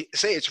we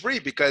say it's free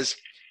because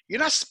you're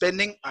not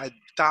spending a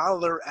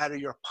dollar out of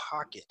your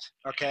pocket.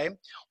 Okay.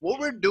 What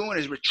we're doing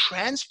is we're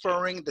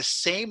transferring the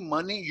same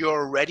money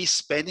you're already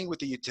spending with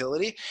the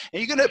utility,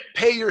 and you're going to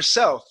pay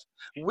yourself.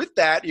 With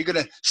that, you're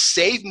going to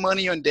save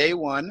money on day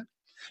one.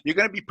 You're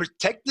going to be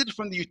protected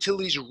from the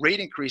utilities rate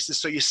increases,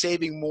 so you're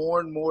saving more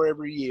and more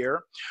every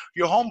year.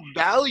 Your home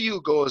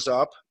value goes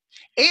up,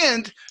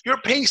 and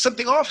you're paying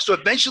something off. So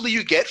eventually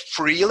you get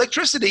free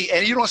electricity,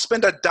 and you don't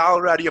spend a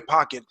dollar out of your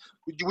pocket.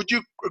 Would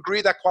you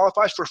agree that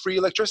qualifies for free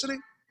electricity?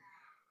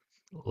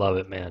 Love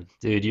it, man.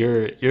 Dude,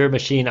 you're a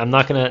machine. I'm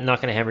not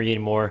gonna hammer you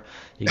anymore.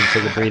 You can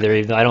take a breather,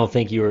 even though I don't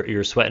think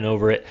you're sweating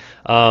over it.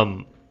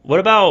 What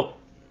about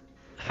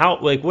how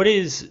like what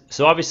is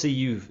so obviously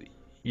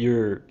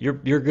you're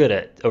good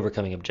at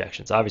overcoming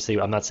objections. Obviously,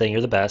 I'm not saying you're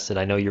the best, and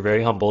I know you're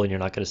very humble, and you're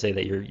not going to say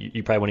that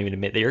you probably won't even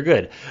admit that you're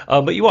good,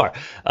 but you are.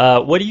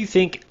 What do you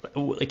think?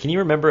 Can you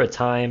remember a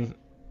time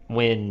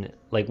when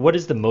like what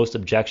is the most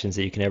objections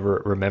that you can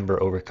ever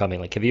remember overcoming?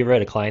 Like, have you ever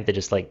had a client that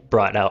just like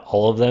brought out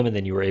all of them, and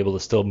then you were able to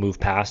still move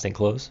past and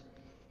close?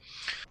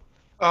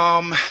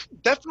 Um,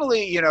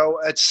 Definitely,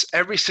 it's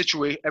every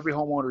situation, every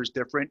homeowner is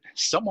different.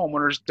 Some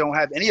homeowners don't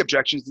have any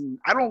objections, and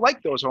I don't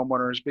like those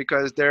homeowners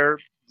because they're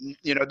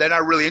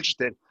not really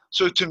interested.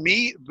 So to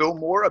me, the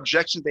more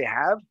objections they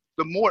have,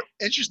 the more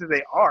interested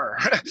they are.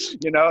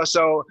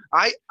 So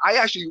I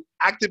actually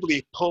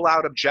actively pull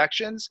out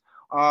objections.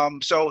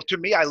 So to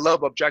me, I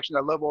love objections.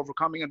 I love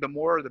overcoming, and the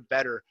more, the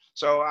better.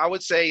 So I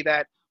would say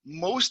that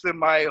most of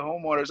my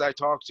homeowners I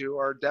talk to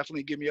are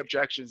definitely give me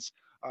objections.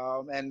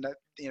 And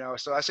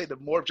so I say the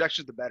more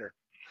objections, the better.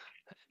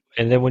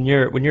 And then when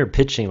you're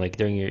pitching, like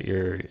during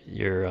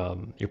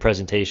your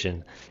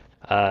presentation,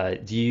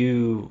 do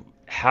you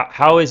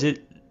how is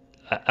it?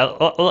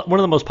 One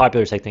of the most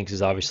popular techniques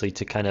is obviously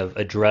to kind of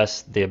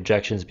address the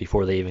objections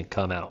before they even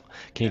come out.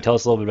 Can you Yeah. tell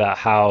us a little bit about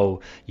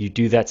how you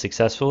do that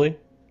successfully?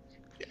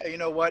 You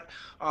know what?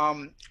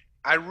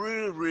 I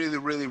really, really,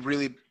 really,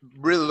 really,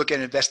 really look at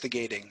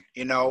investigating,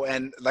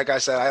 and like I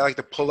said, I like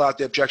to pull out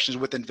the objections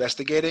with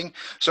investigating.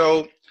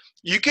 So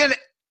you can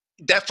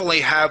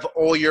definitely have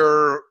all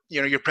your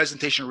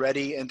presentation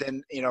ready and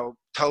then,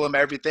 tell them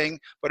everything.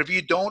 But if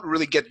you don't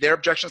really get their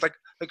objections, like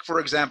for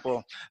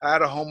example, I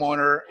had a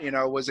homeowner,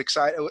 was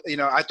excited,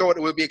 I thought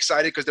it would be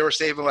excited because they were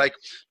saving like,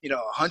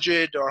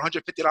 100 or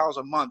 $150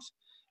 a month.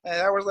 And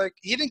I was like,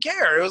 he didn't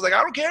care. It was like,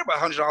 I don't care about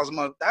 $100 a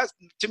month. That's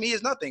to me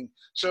is nothing.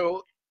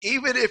 So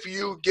even if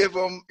you give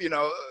them,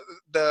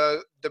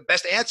 the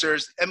best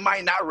answers, it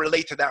might not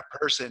relate to that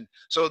person.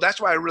 So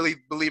that's why I really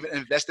believe in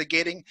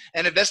investigating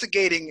and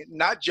investigating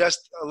not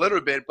just a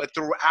little bit, but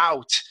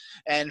throughout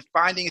and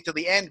finding it to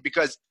the end.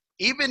 Because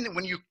even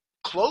when you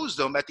close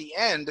them at the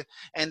end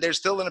and there's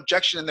still an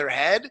objection in their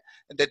head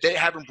that they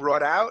haven't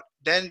brought out,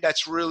 then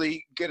that's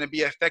really going to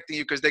be affecting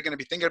you because they're going to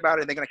be thinking about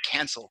it and they're going to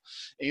cancel.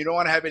 And you don't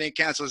want to have any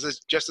cancels. It's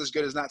just as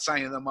good as not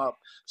signing them up.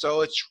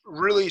 So it's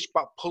really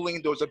about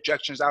pulling those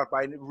objections out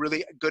by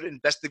really good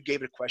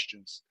investigative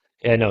questions.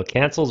 Yeah, no,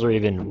 cancels are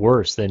even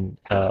worse than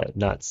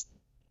not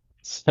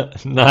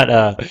not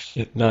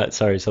not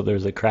sorry, so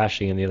there's a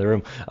crashing in the other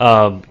room.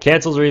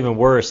 Cancels are even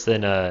worse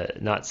than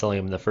not selling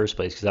them in the first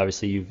place because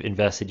obviously you've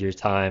invested your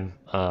time,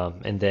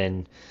 and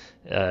then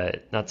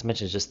not to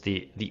mention just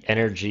the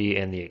energy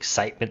and the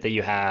excitement that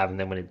you have, and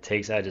then when it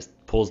takes out, it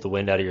just pulls the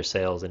wind out of your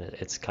sails, and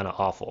it's kind of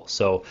awful.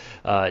 So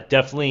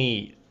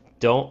definitely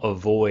don't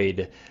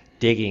avoid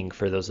digging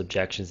for those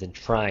objections and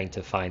trying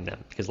to find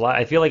them because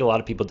I feel like a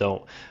lot of people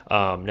don't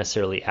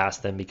necessarily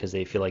ask them because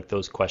they feel like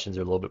those questions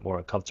are a little bit more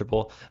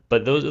uncomfortable.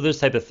 But those are those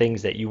type of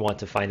things that you want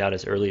to find out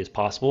as early as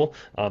possible,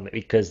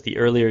 because the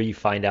earlier you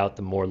find out,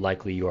 the more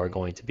likely you are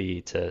going to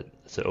be to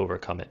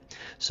overcome it.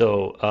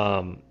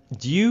 So,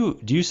 do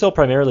you sell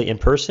primarily in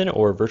person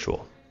or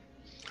virtual?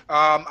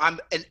 I'm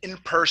an in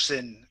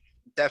person,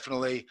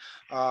 definitely.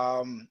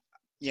 Um,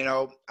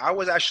 I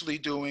was actually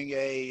doing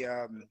a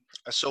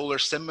solar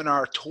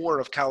seminar tour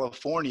of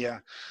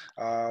California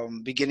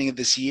beginning of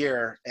this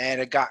year, and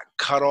it got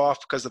cut off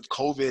because of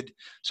COVID.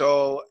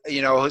 So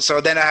so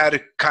then I had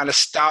to kind of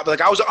stop.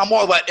 Like I'm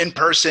all about in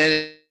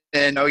person.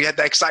 And you had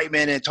that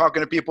excitement and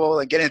talking to people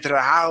and getting into the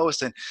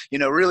house and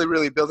really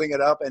really building it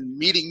up and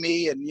meeting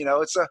me and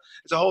it's a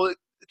whole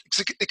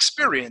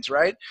experience,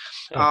 right?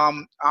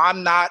 Yeah.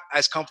 I'm not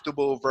as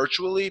comfortable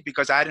virtually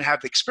because I didn't have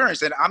the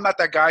experience, and I'm not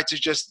that guy to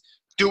just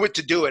do it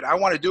to do it. I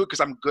want to do it because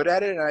I'm good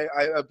at it and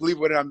I believe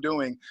what I'm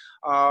doing.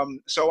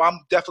 So I'm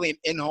definitely an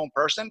in-home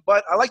person,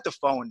 but I like the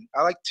phone.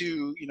 I like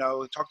to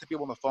talk to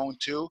people on the phone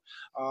too,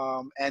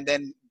 and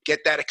then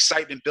get that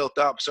excitement built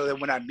up so that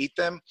when I meet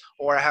them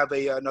or I have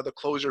another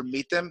closer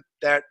meet them,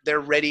 that they're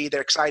ready, they're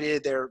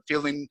excited, they're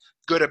feeling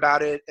good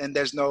about it, and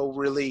there's no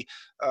really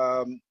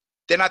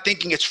they're not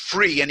thinking it's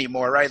free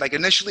anymore, right? Like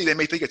initially they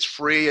may think it's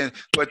free,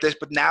 but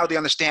now they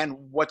understand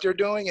what they're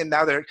doing, and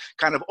now they're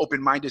kind of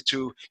open-minded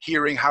to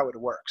hearing how it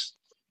works.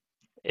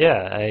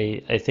 Yeah,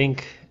 I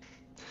think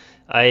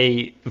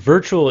I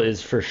virtual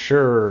is for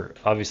sure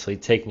obviously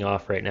taking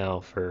off right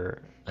now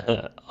for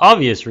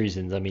obvious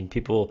reasons. I mean,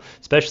 people,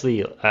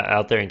 especially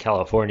out there in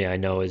California, I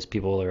know is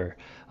people are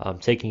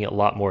taking it a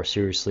lot more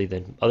seriously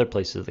than other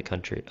places of the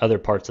country, other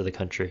parts of the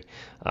country,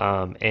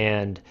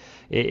 and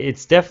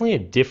it's definitely a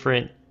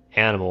different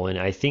animal. And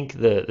I think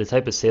the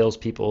type of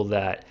salespeople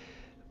that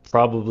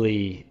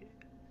probably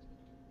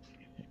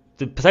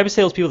the type of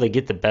salespeople that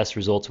get the best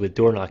results with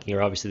door knocking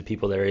are obviously the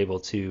people that are able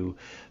to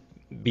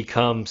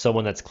become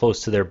someone that's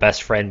close to their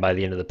best friend by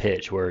the end of the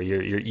pitch, where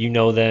you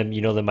know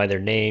them by their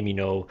name, you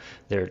know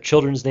their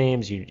children's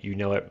names, you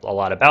know a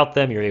lot about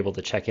them, you're able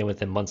to check in with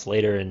them months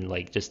later and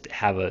like just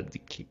have a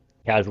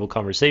casual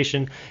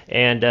conversation,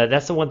 and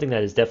that's the one thing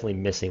that is definitely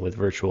missing with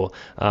virtual.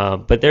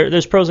 But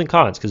there's pros and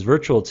cons because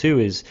virtual too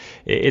is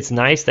it's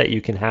nice that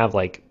you can have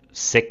like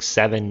 6,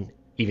 7,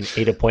 even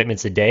 8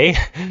 appointments a day.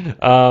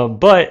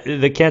 But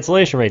the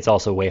cancellation rate's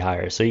also way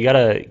higher. So you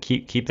gotta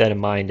keep that in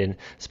mind, and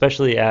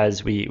especially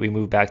as we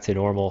move back to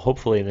normal,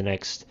 hopefully in the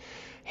next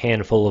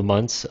handful of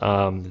months,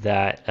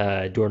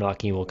 that door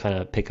knocking will kind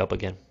of pick up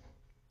again.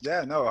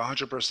 Yeah, no,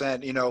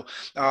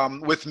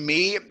 100%. With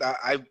me,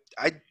 I,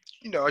 I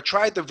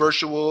tried the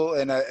virtual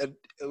and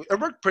it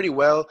worked pretty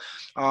well,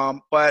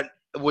 but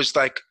it was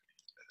like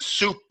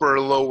super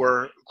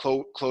lower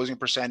closing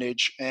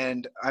percentage,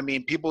 and I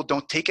mean people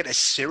don't take it as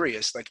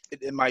serious, like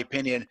in my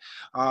opinion.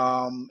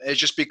 It's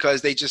just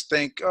because they just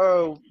think,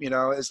 oh,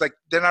 it's like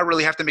they're not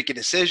really have to make a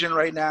decision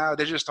right now,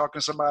 they're just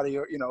talking to somebody,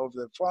 over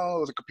the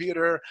phone or the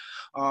computer.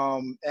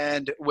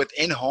 And with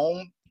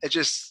in-home, it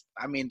just,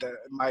 I mean,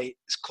 my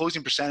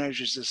closing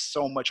percentage is just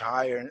so much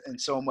higher and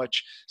so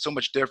much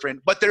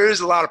different. But there is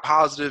a lot of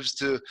positives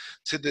to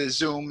the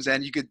Zooms,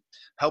 and you could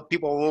help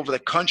people all over the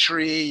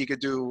country. You could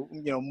do,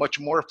 much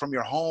more from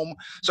your home.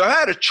 So I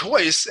had a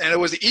choice, and it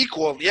was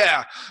equal.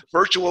 Yeah,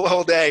 virtual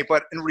all day.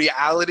 But in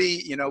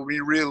reality, we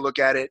really look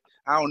at it.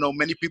 I don't know.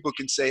 Many people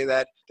can say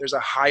that there's a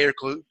higher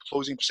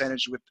closing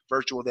percentage with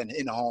virtual than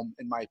in home,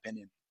 in my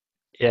opinion.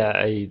 Yeah,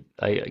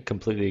 I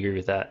completely agree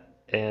with that.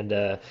 And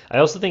I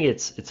also think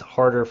it's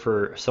harder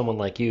for someone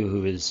like you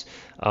who is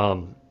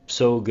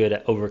so good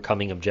at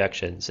overcoming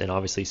objections and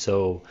obviously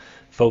so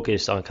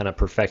focused on kind of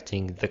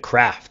perfecting the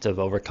craft of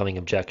overcoming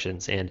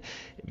objections. And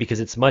because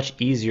it's much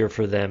easier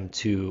for them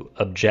to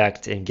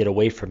object and get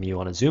away from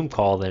you on a Zoom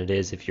call than it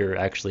is if you're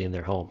actually in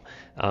their home.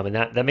 And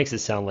that makes it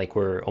sound like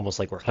we're almost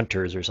like we're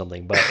hunters or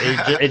something, but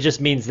it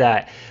just means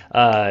that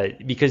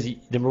because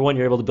number one,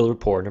 you're able to build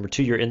rapport. Number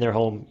two, you're in their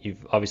home.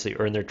 You've obviously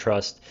earned their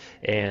trust,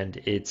 and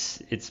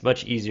it's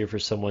much easier for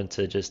someone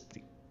to just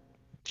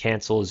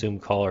cancel a Zoom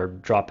call or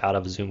drop out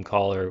of a Zoom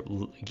call or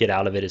get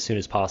out of it as soon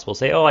as possible.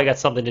 Say, "Oh, I got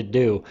something to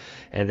do,"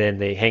 and then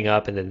they hang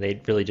up, and then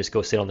they really just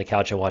go sit on the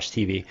couch and watch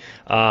TV.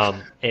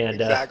 And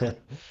Exactly.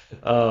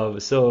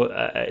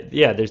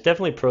 yeah, there's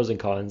definitely pros and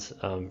cons,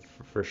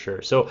 for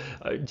sure. So,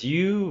 do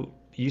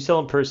you sell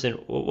in person?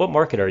 What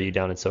market are you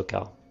down in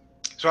SoCal?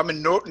 So I'm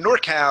in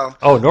NorCal.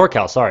 Oh,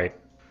 NorCal. Sorry.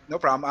 No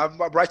problem.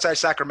 I'm right side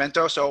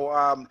Sacramento.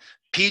 So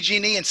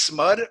PG&E and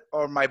SMUD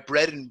are my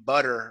bread and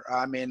butter.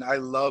 I mean, I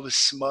love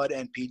SMUD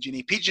and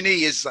PG&E.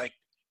 PG&E is like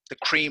the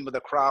cream of the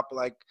crop,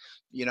 like,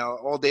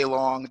 all day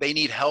long. They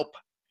need help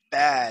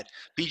bad.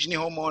 PG&E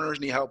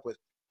homeowners need help with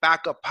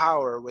backup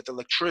power, with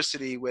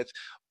electricity, with,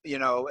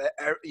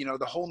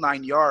 the whole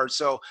 9 yards.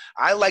 So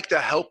I like to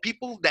help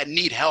people that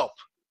need help.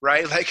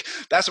 Right. Like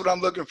that's what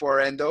I'm looking for.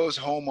 And those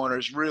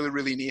homeowners really,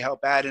 really need help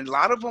bad. And a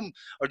lot of them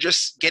are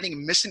just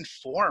getting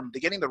misinformed.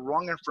 They're getting the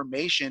wrong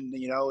information,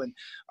 and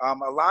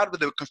a lot of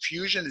the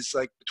confusion is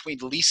like between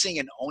leasing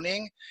and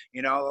owning.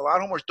 A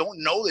lot of homeowners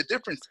don't know the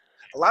difference.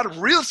 A lot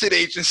of real estate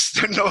agents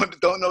don't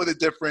know the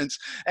difference.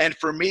 And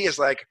for me, it's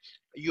like,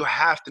 you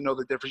have to know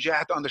the difference. You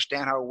have to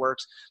understand how it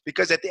works,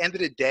 because at the end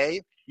of the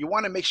day, you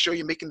want to make sure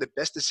you're making the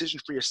best decision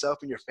for yourself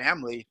and your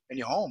family and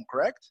your home,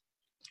 correct?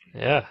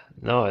 Yeah,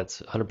 no,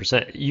 it's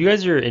 100%. You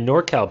guys are in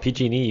NorCal,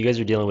 PG&E. You guys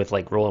are dealing with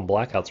like rolling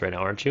blackouts right now,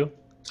 aren't you?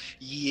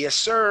 Yes,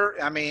 sir.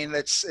 I mean,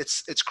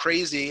 it's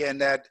crazy,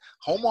 and that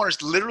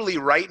homeowners literally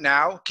right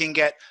now can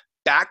get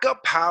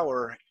backup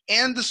power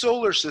and the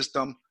solar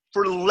system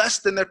for less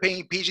than they're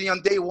paying PG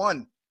on day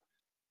one.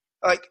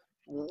 Like,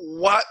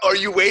 what are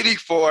you waiting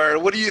for?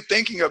 What are you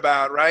thinking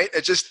about, right?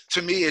 It's just,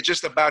 to me, it's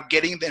just about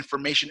getting the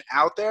information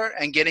out there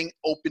and getting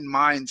open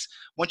minds.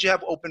 Once you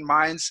have open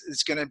minds,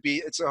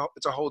 it's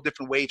a whole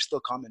different wave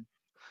still coming.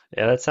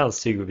 Yeah, that sounds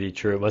too good to be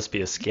true. It must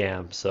be a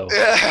scam. So, I've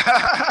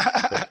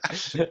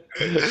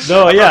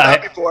no, heard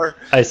that yeah, before.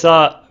 I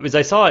saw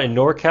it in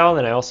NorCal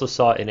and I also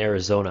saw it in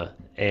Arizona.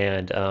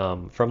 And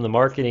from the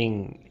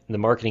marketing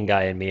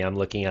guy in me, I'm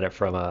looking at it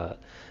from a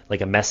like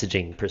a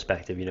messaging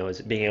perspective.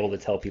 Is being able to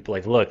tell people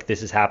like, look,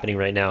 this is happening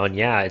right now, and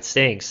yeah, it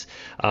stinks.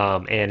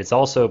 And it's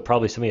also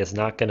probably something that's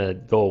not going to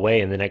go away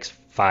in the next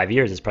 5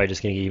 years. It's probably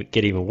just going to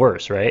get even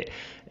worse, right?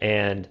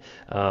 And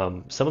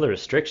some of the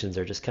restrictions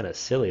are just kind of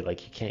silly.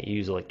 Like you can't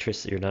use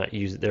electricity. You're not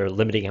use. They're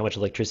limiting how much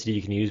electricity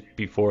you can use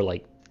before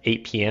like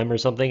 8 p.m. or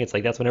something. It's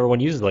like that's when everyone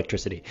uses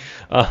electricity.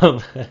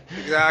 Um, but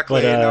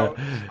Exactly.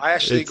 I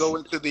actually it's go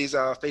into these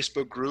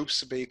Facebook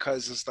groups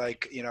because it's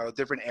like,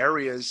 different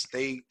areas.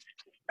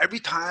 Every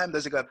time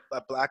there's like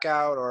a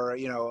blackout or,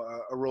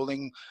 a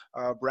rolling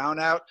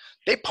brownout,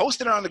 they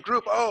post it on the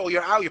group. Oh,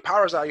 you're out, your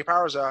power's out, your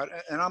power's out.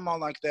 And I'm on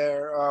like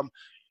there.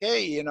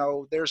 hey,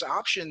 there's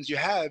options you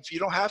have. You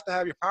don't have to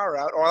have your power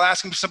out. Or I'll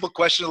ask them a simple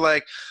question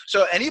like,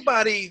 so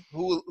anybody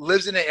who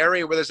lives in an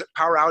area where there's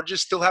power outages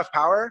still have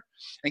power?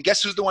 And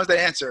guess who's the ones that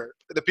answer?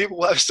 The people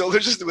who have solar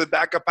systems with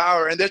backup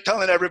power, and they're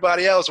telling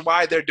everybody else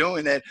why they're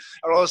doing it.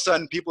 And all of a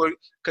sudden, people are,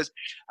 because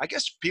I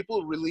guess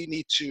people really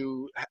need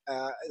to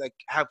like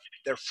have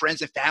their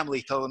friends and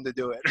family tell them to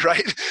do it,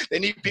 right? They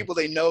need people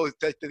they know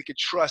that they could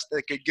trust,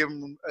 that could give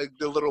them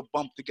the little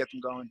bump to get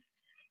them going.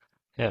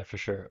 Yeah, for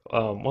sure.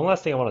 One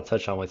last thing I want to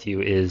touch on with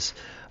you is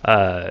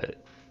uh,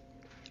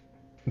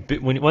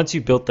 once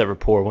you built that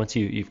rapport, once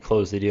you've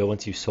closed the deal,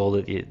 once you've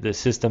sold it, the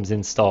system's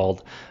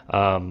installed.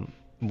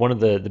 One of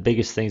the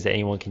biggest things that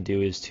anyone can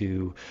do is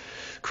to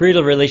create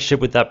a relationship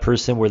with that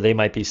person where they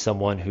might be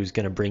someone who's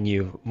going to bring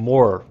you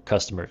more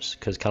customers.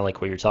 Because kind of like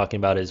what you're talking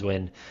about is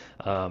when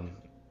um,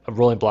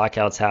 rolling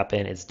blackouts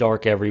happen, it's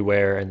dark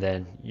everywhere, and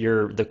then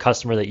you're the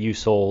customer that you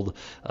sold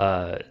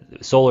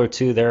solar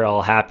to. They're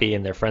all happy,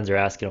 and their friends are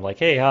asking them like,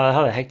 "Hey,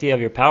 how the heck do you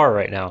have your power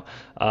right now?"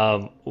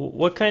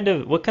 What kind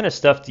of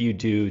stuff do you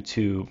do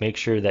to make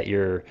sure that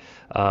you're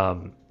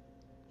um,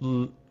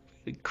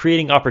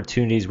 creating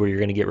opportunities where you're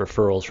going to get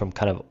referrals from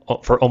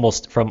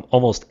from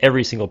almost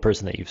every single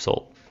person that you've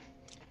sold?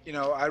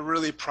 I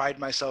really pride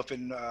myself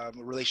in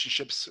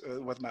relationships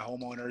with my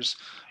homeowners.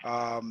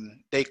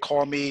 They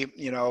call me,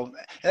 and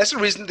that's the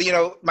reason.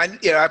 My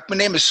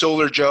name is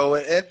Solar Joe.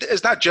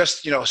 It's not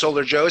just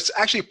Solar Joe. It's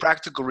actually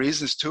practical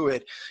reasons to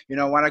it.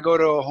 When I go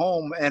to a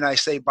home and I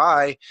say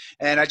bye,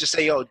 and I just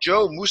say, "Yo,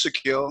 Joe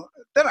Mousakheel,"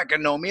 they're not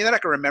gonna know me. They're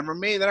not gonna remember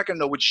me. They're not gonna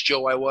know which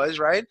Joe I was,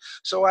 right?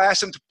 So I ask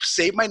them to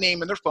save my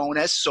name in their phone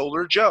as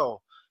Solar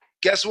Joe.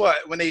 Guess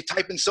what? When they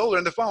type in solar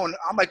in the phone,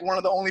 I'm like one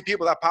of the only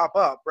people that pop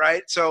up,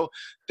 right? So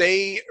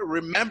they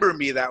remember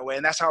me that way.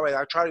 And that's how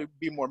I try to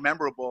be more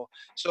memorable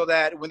so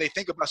that when they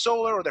think about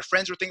solar or their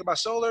friends were thinking about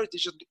solar, they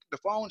just the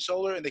phone,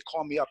 solar, and they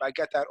call me up. I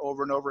get that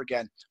over and over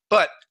again.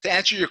 But to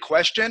answer your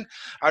question,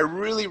 I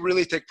really,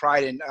 really take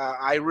pride in,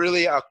 I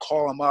really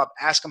call them up,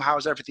 ask them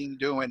how's everything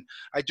doing.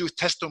 I do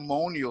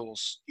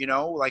testimonials,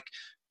 like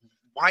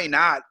why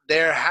not?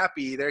 They're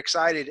happy, they're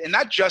excited, and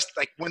not just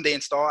like when they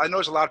install. I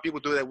notice a lot of people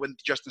do that when they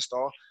just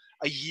install.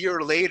 A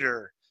year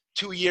later,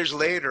 2 years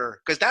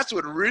later, because that's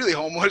what really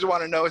homeowners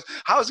want to know is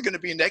how is it going to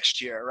be next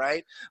year,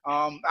 right?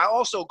 I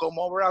also go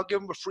over. I'll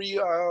give them a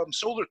free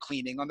solar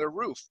cleaning on their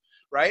roof,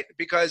 right?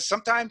 Because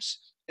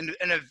sometimes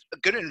a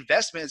good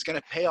investment is going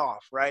to pay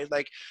off, right?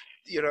 Like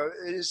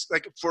it's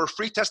like for a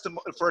free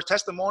testimony for a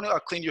testimonial, I'll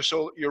clean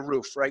your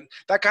roof, right?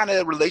 That kind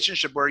of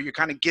relationship where you're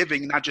kind of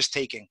giving, not just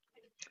taking.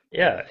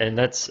 Yeah, and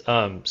that's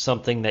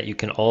something that you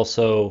can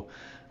also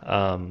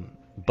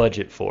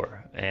budget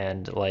for.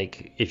 And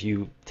like if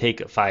you take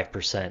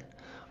 5%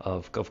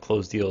 of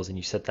closed deals and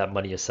you set that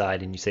money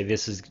aside and you say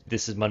this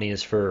is money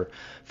is for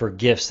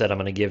gifts that I'm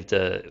going to give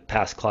to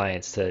past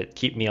clients to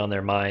keep me on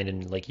their mind,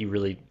 and like you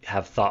really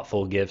have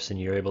thoughtful gifts and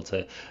you're able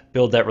to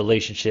build that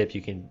relationship.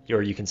 You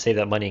can save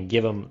that money and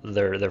give them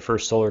their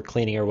first solar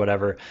cleaning or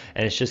whatever,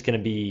 and it's just going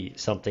to be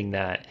something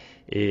that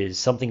is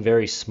something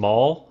very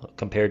small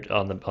compared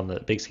on the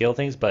big scale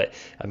things. But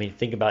I mean,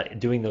 think about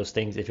doing those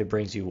things. If it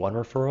brings you one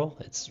referral,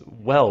 it's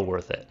well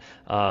worth it.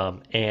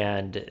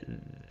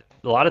 And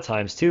a lot of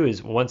times too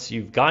is once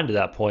you've gotten to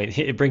that point,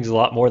 it brings a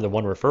lot more than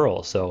one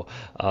referral. So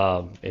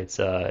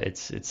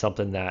it's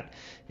something that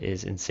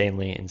is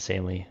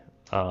insanely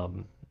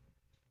um,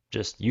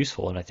 just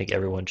useful, and I think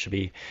everyone should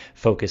be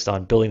focused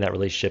on building that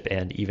relationship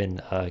and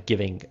even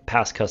giving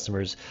past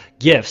customers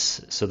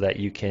gifts so that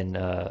you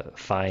can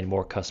find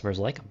more customers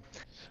like them.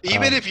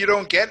 Even if you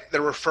don't get the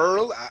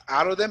referral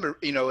out of them,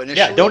 Yeah,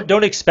 initially.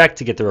 don't expect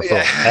to get the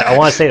Yeah. referral. I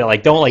want to say that,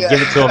 like, don't like give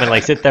it to them and Yeah.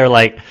 like sit there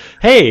like,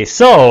 hey,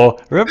 so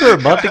remember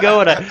a month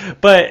ago?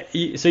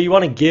 So you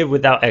want to give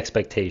without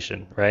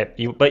expectation, right?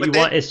 But But you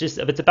then, want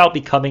it's about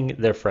becoming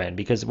their friend,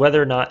 because whether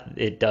or not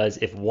it does,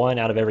 if one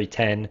out of every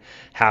 10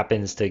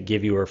 happens to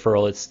give you a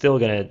referral, it's still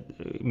gonna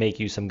make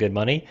you some good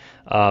money,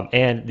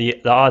 and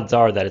the odds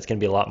are that it's gonna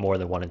be a lot more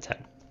than 1 in 10.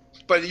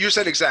 but you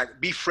said exact.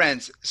 Be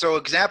friends. So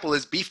example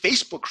is be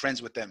Facebook friends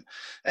with them.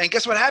 And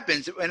guess what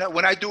happens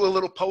when I do a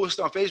little post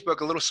on Facebook,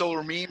 a little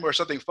solar meme or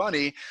something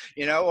funny,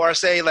 or I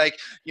say like,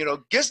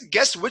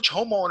 guess which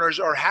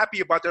homeowners are happy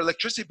about their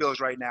electricity bills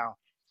right now.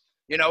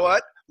 You know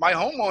what? My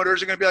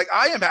homeowners are going to be like,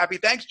 I am happy.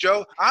 Thanks,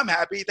 Joe. I'm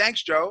happy.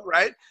 Thanks, Joe.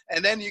 Right.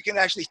 And then you can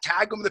actually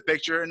tag them in the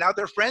picture. And now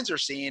their friends are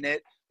seeing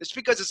it. It's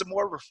because it's a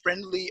more of a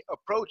friendly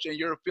approach. And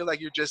you feel like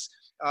you're just,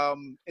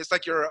 it's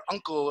like your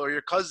uncle or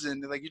your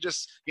cousin. Like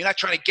you're not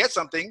trying to get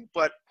something,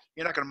 but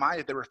you're not going to mind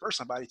if they refer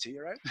somebody to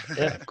you.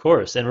 Yeah, Right. of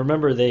course. And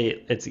remember,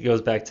 it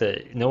goes back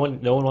to no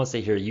one wants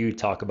to hear you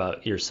talk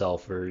about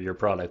yourself or your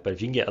product, but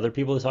if you can get other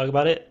people to talk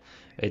about it,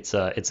 it's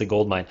a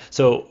gold mine.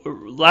 So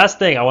last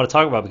thing I want to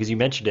talk about, because you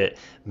mentioned it,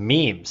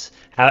 memes.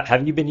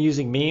 Have you been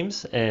using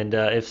memes? And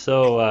if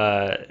so,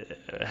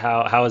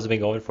 how has it been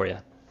going for you?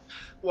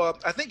 Well,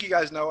 I think you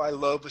guys know I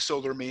love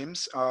solar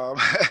memes.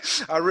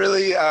 I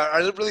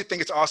really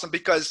think it's awesome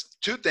because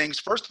two things.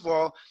 First of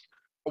all,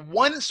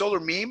 one solar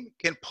meme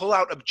can pull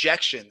out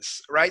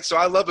objections, right? So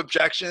I love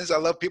objections. I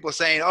love people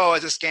saying, "Oh,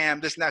 it's a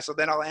scam, this and that." So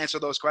then I'll answer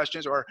those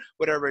questions or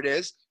whatever it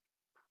is.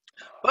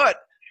 But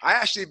I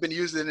actually been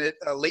using it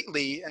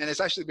lately, and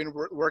it's actually been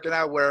working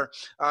out. Where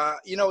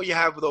you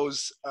have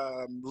those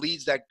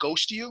leads that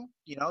ghost you.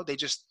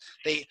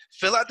 They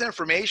fill out the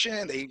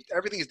information, they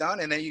everything's done,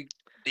 and then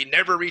they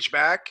never reach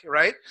back,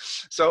 right?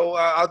 So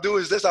I'll do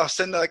is this: I'll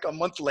send like a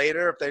month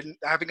later if they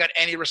haven't got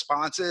any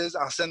responses.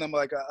 I'll send them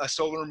like a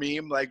solar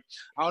meme. Like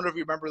I don't know if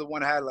you remember the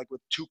one I had like with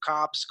two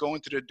cops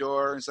going to the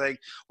door and saying,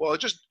 "Well,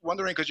 just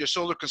wondering because your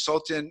solar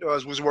consultant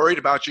was worried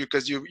about you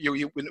because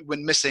you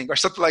went missing," or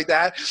something like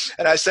that.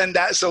 And I send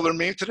that solar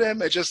meme to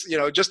them. It just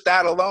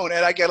that alone,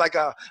 and I get like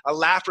a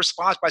laugh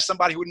response by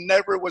somebody who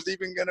never was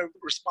even going to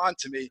respond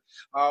to me.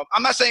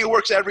 I'm not saying it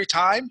works every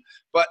time,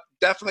 but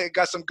definitely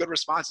got some good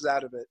responses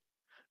out of it.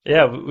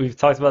 Yeah, we've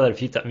talked about that a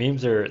few times.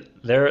 Memes are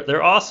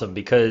they're awesome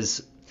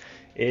because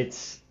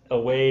it's a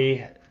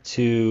way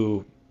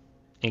to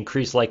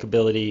increase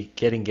likability,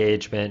 get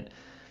engagement,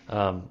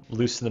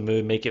 loosen the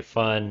mood, make it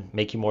fun,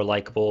 make you more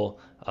likable.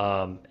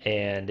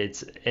 And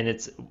it's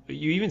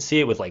you even see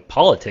it with like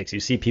politics. You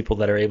see people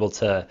that are able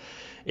to,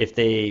 if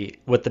they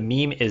what the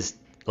meme is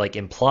like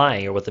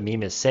implying or what the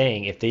meme is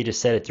saying, if they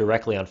just said it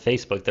directly on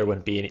Facebook, there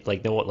wouldn't be any,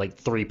 like no one, like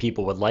three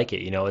people would like it.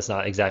 It's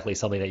not exactly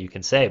something that you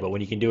can say, but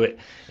when you can do it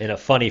in a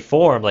funny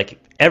form, like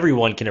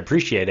everyone can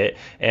appreciate it,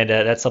 and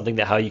that's something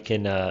that how you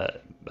can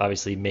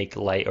obviously make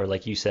light, or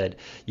like you said,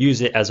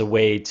 use it as a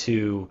way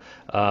to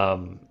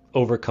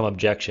overcome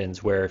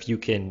objections. Where if you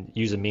can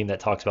use a meme that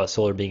talks about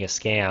solar being a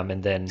scam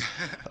and then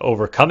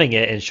overcoming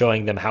it and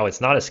showing them how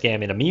it's not a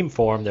scam in a meme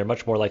form, they're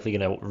much more likely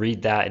going to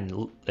read that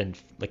and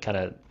like kind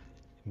of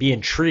be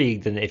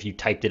intrigued than if you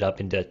typed it up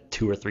into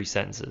two or three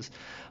sentences.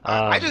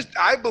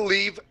 I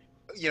believe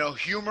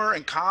humor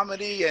and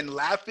comedy and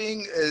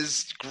laughing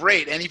is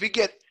great, and if you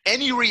get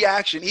any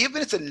reaction, even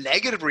if it's a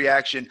negative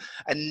reaction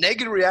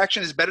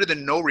is better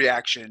than no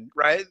reaction,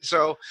 right?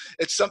 So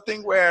it's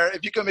something where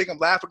if you can make them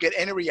laugh or get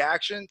any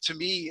reaction, to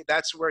me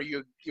that's where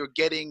you're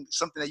getting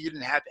something that you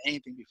didn't have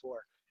anything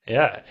before.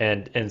 Yeah,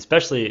 and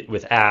especially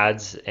with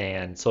ads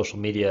and social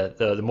media,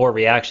 the more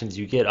reactions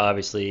you get,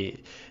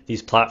 obviously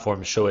these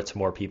platforms show it to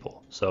more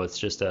people. So it's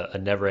just a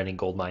never-ending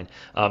gold mine.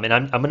 And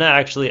I'm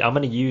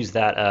gonna use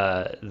that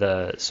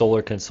the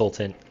solar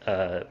consultant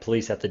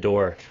police at the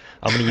door.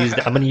 I'm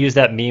gonna use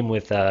that meme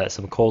with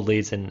some cold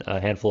leads and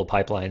a handful of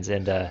pipelines,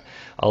 and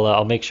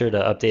I'll make sure to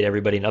update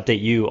everybody and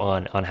update you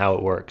on how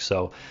it works.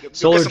 So You'll get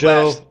Solar some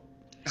laughs. Joe,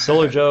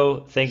 Solar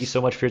Joe, thank you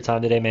so much for your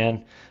time today,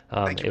 man.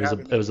 Thank you It for was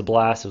having it me. was a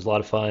blast. It was a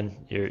lot of fun.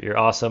 You're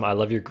awesome. I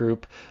love your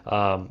group.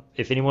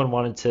 If anyone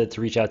wanted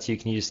to reach out to you,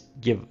 can you just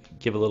give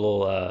a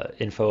little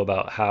info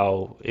about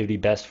how it would be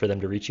best for them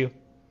to reach you?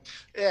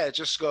 Yeah,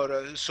 just go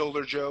to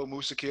Solar Joe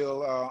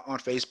Mousakheel on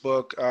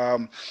Facebook.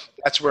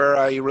 That's where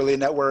I really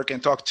network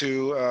and talk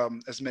to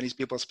as many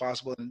people as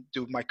possible and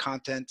do my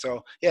content.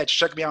 So yeah, just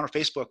check me out on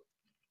Facebook.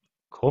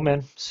 Cool,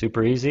 man.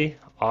 Super easy.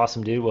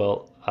 Awesome, dude.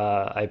 Well,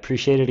 I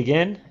appreciate it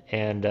again,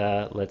 and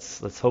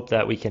let's hope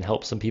that we can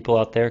help some people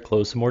out there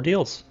close some more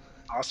deals.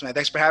 Awesome, man.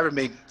 Thanks for having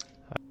me.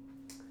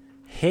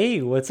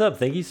 Hey, what's up?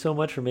 Thank you so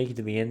much for making it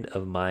to the end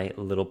of my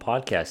little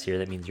podcast here.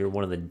 That means you're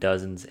one of the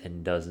dozens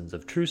and dozens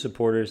of true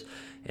supporters,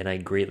 and I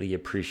greatly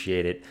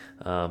appreciate it.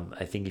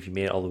 I think if you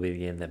made it all the way to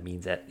the end, that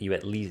means that you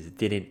at least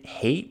didn't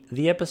hate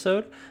the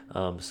episode.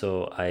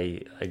 So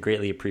I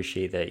greatly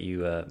appreciate that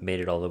you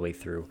made it all the way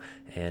through.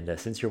 And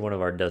since you're one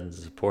of our dozens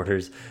of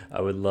supporters,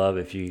 I would love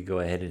if you could go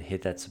ahead and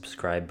hit that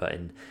subscribe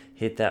button,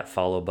 hit that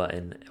follow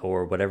button,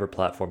 or whatever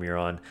platform you're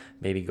on.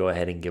 Maybe go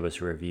ahead and give us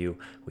a review.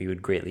 We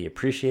would greatly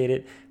appreciate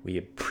it. We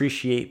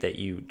appreciate that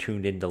you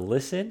tuned in to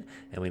listen,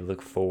 and we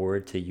look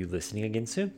forward to you listening again soon.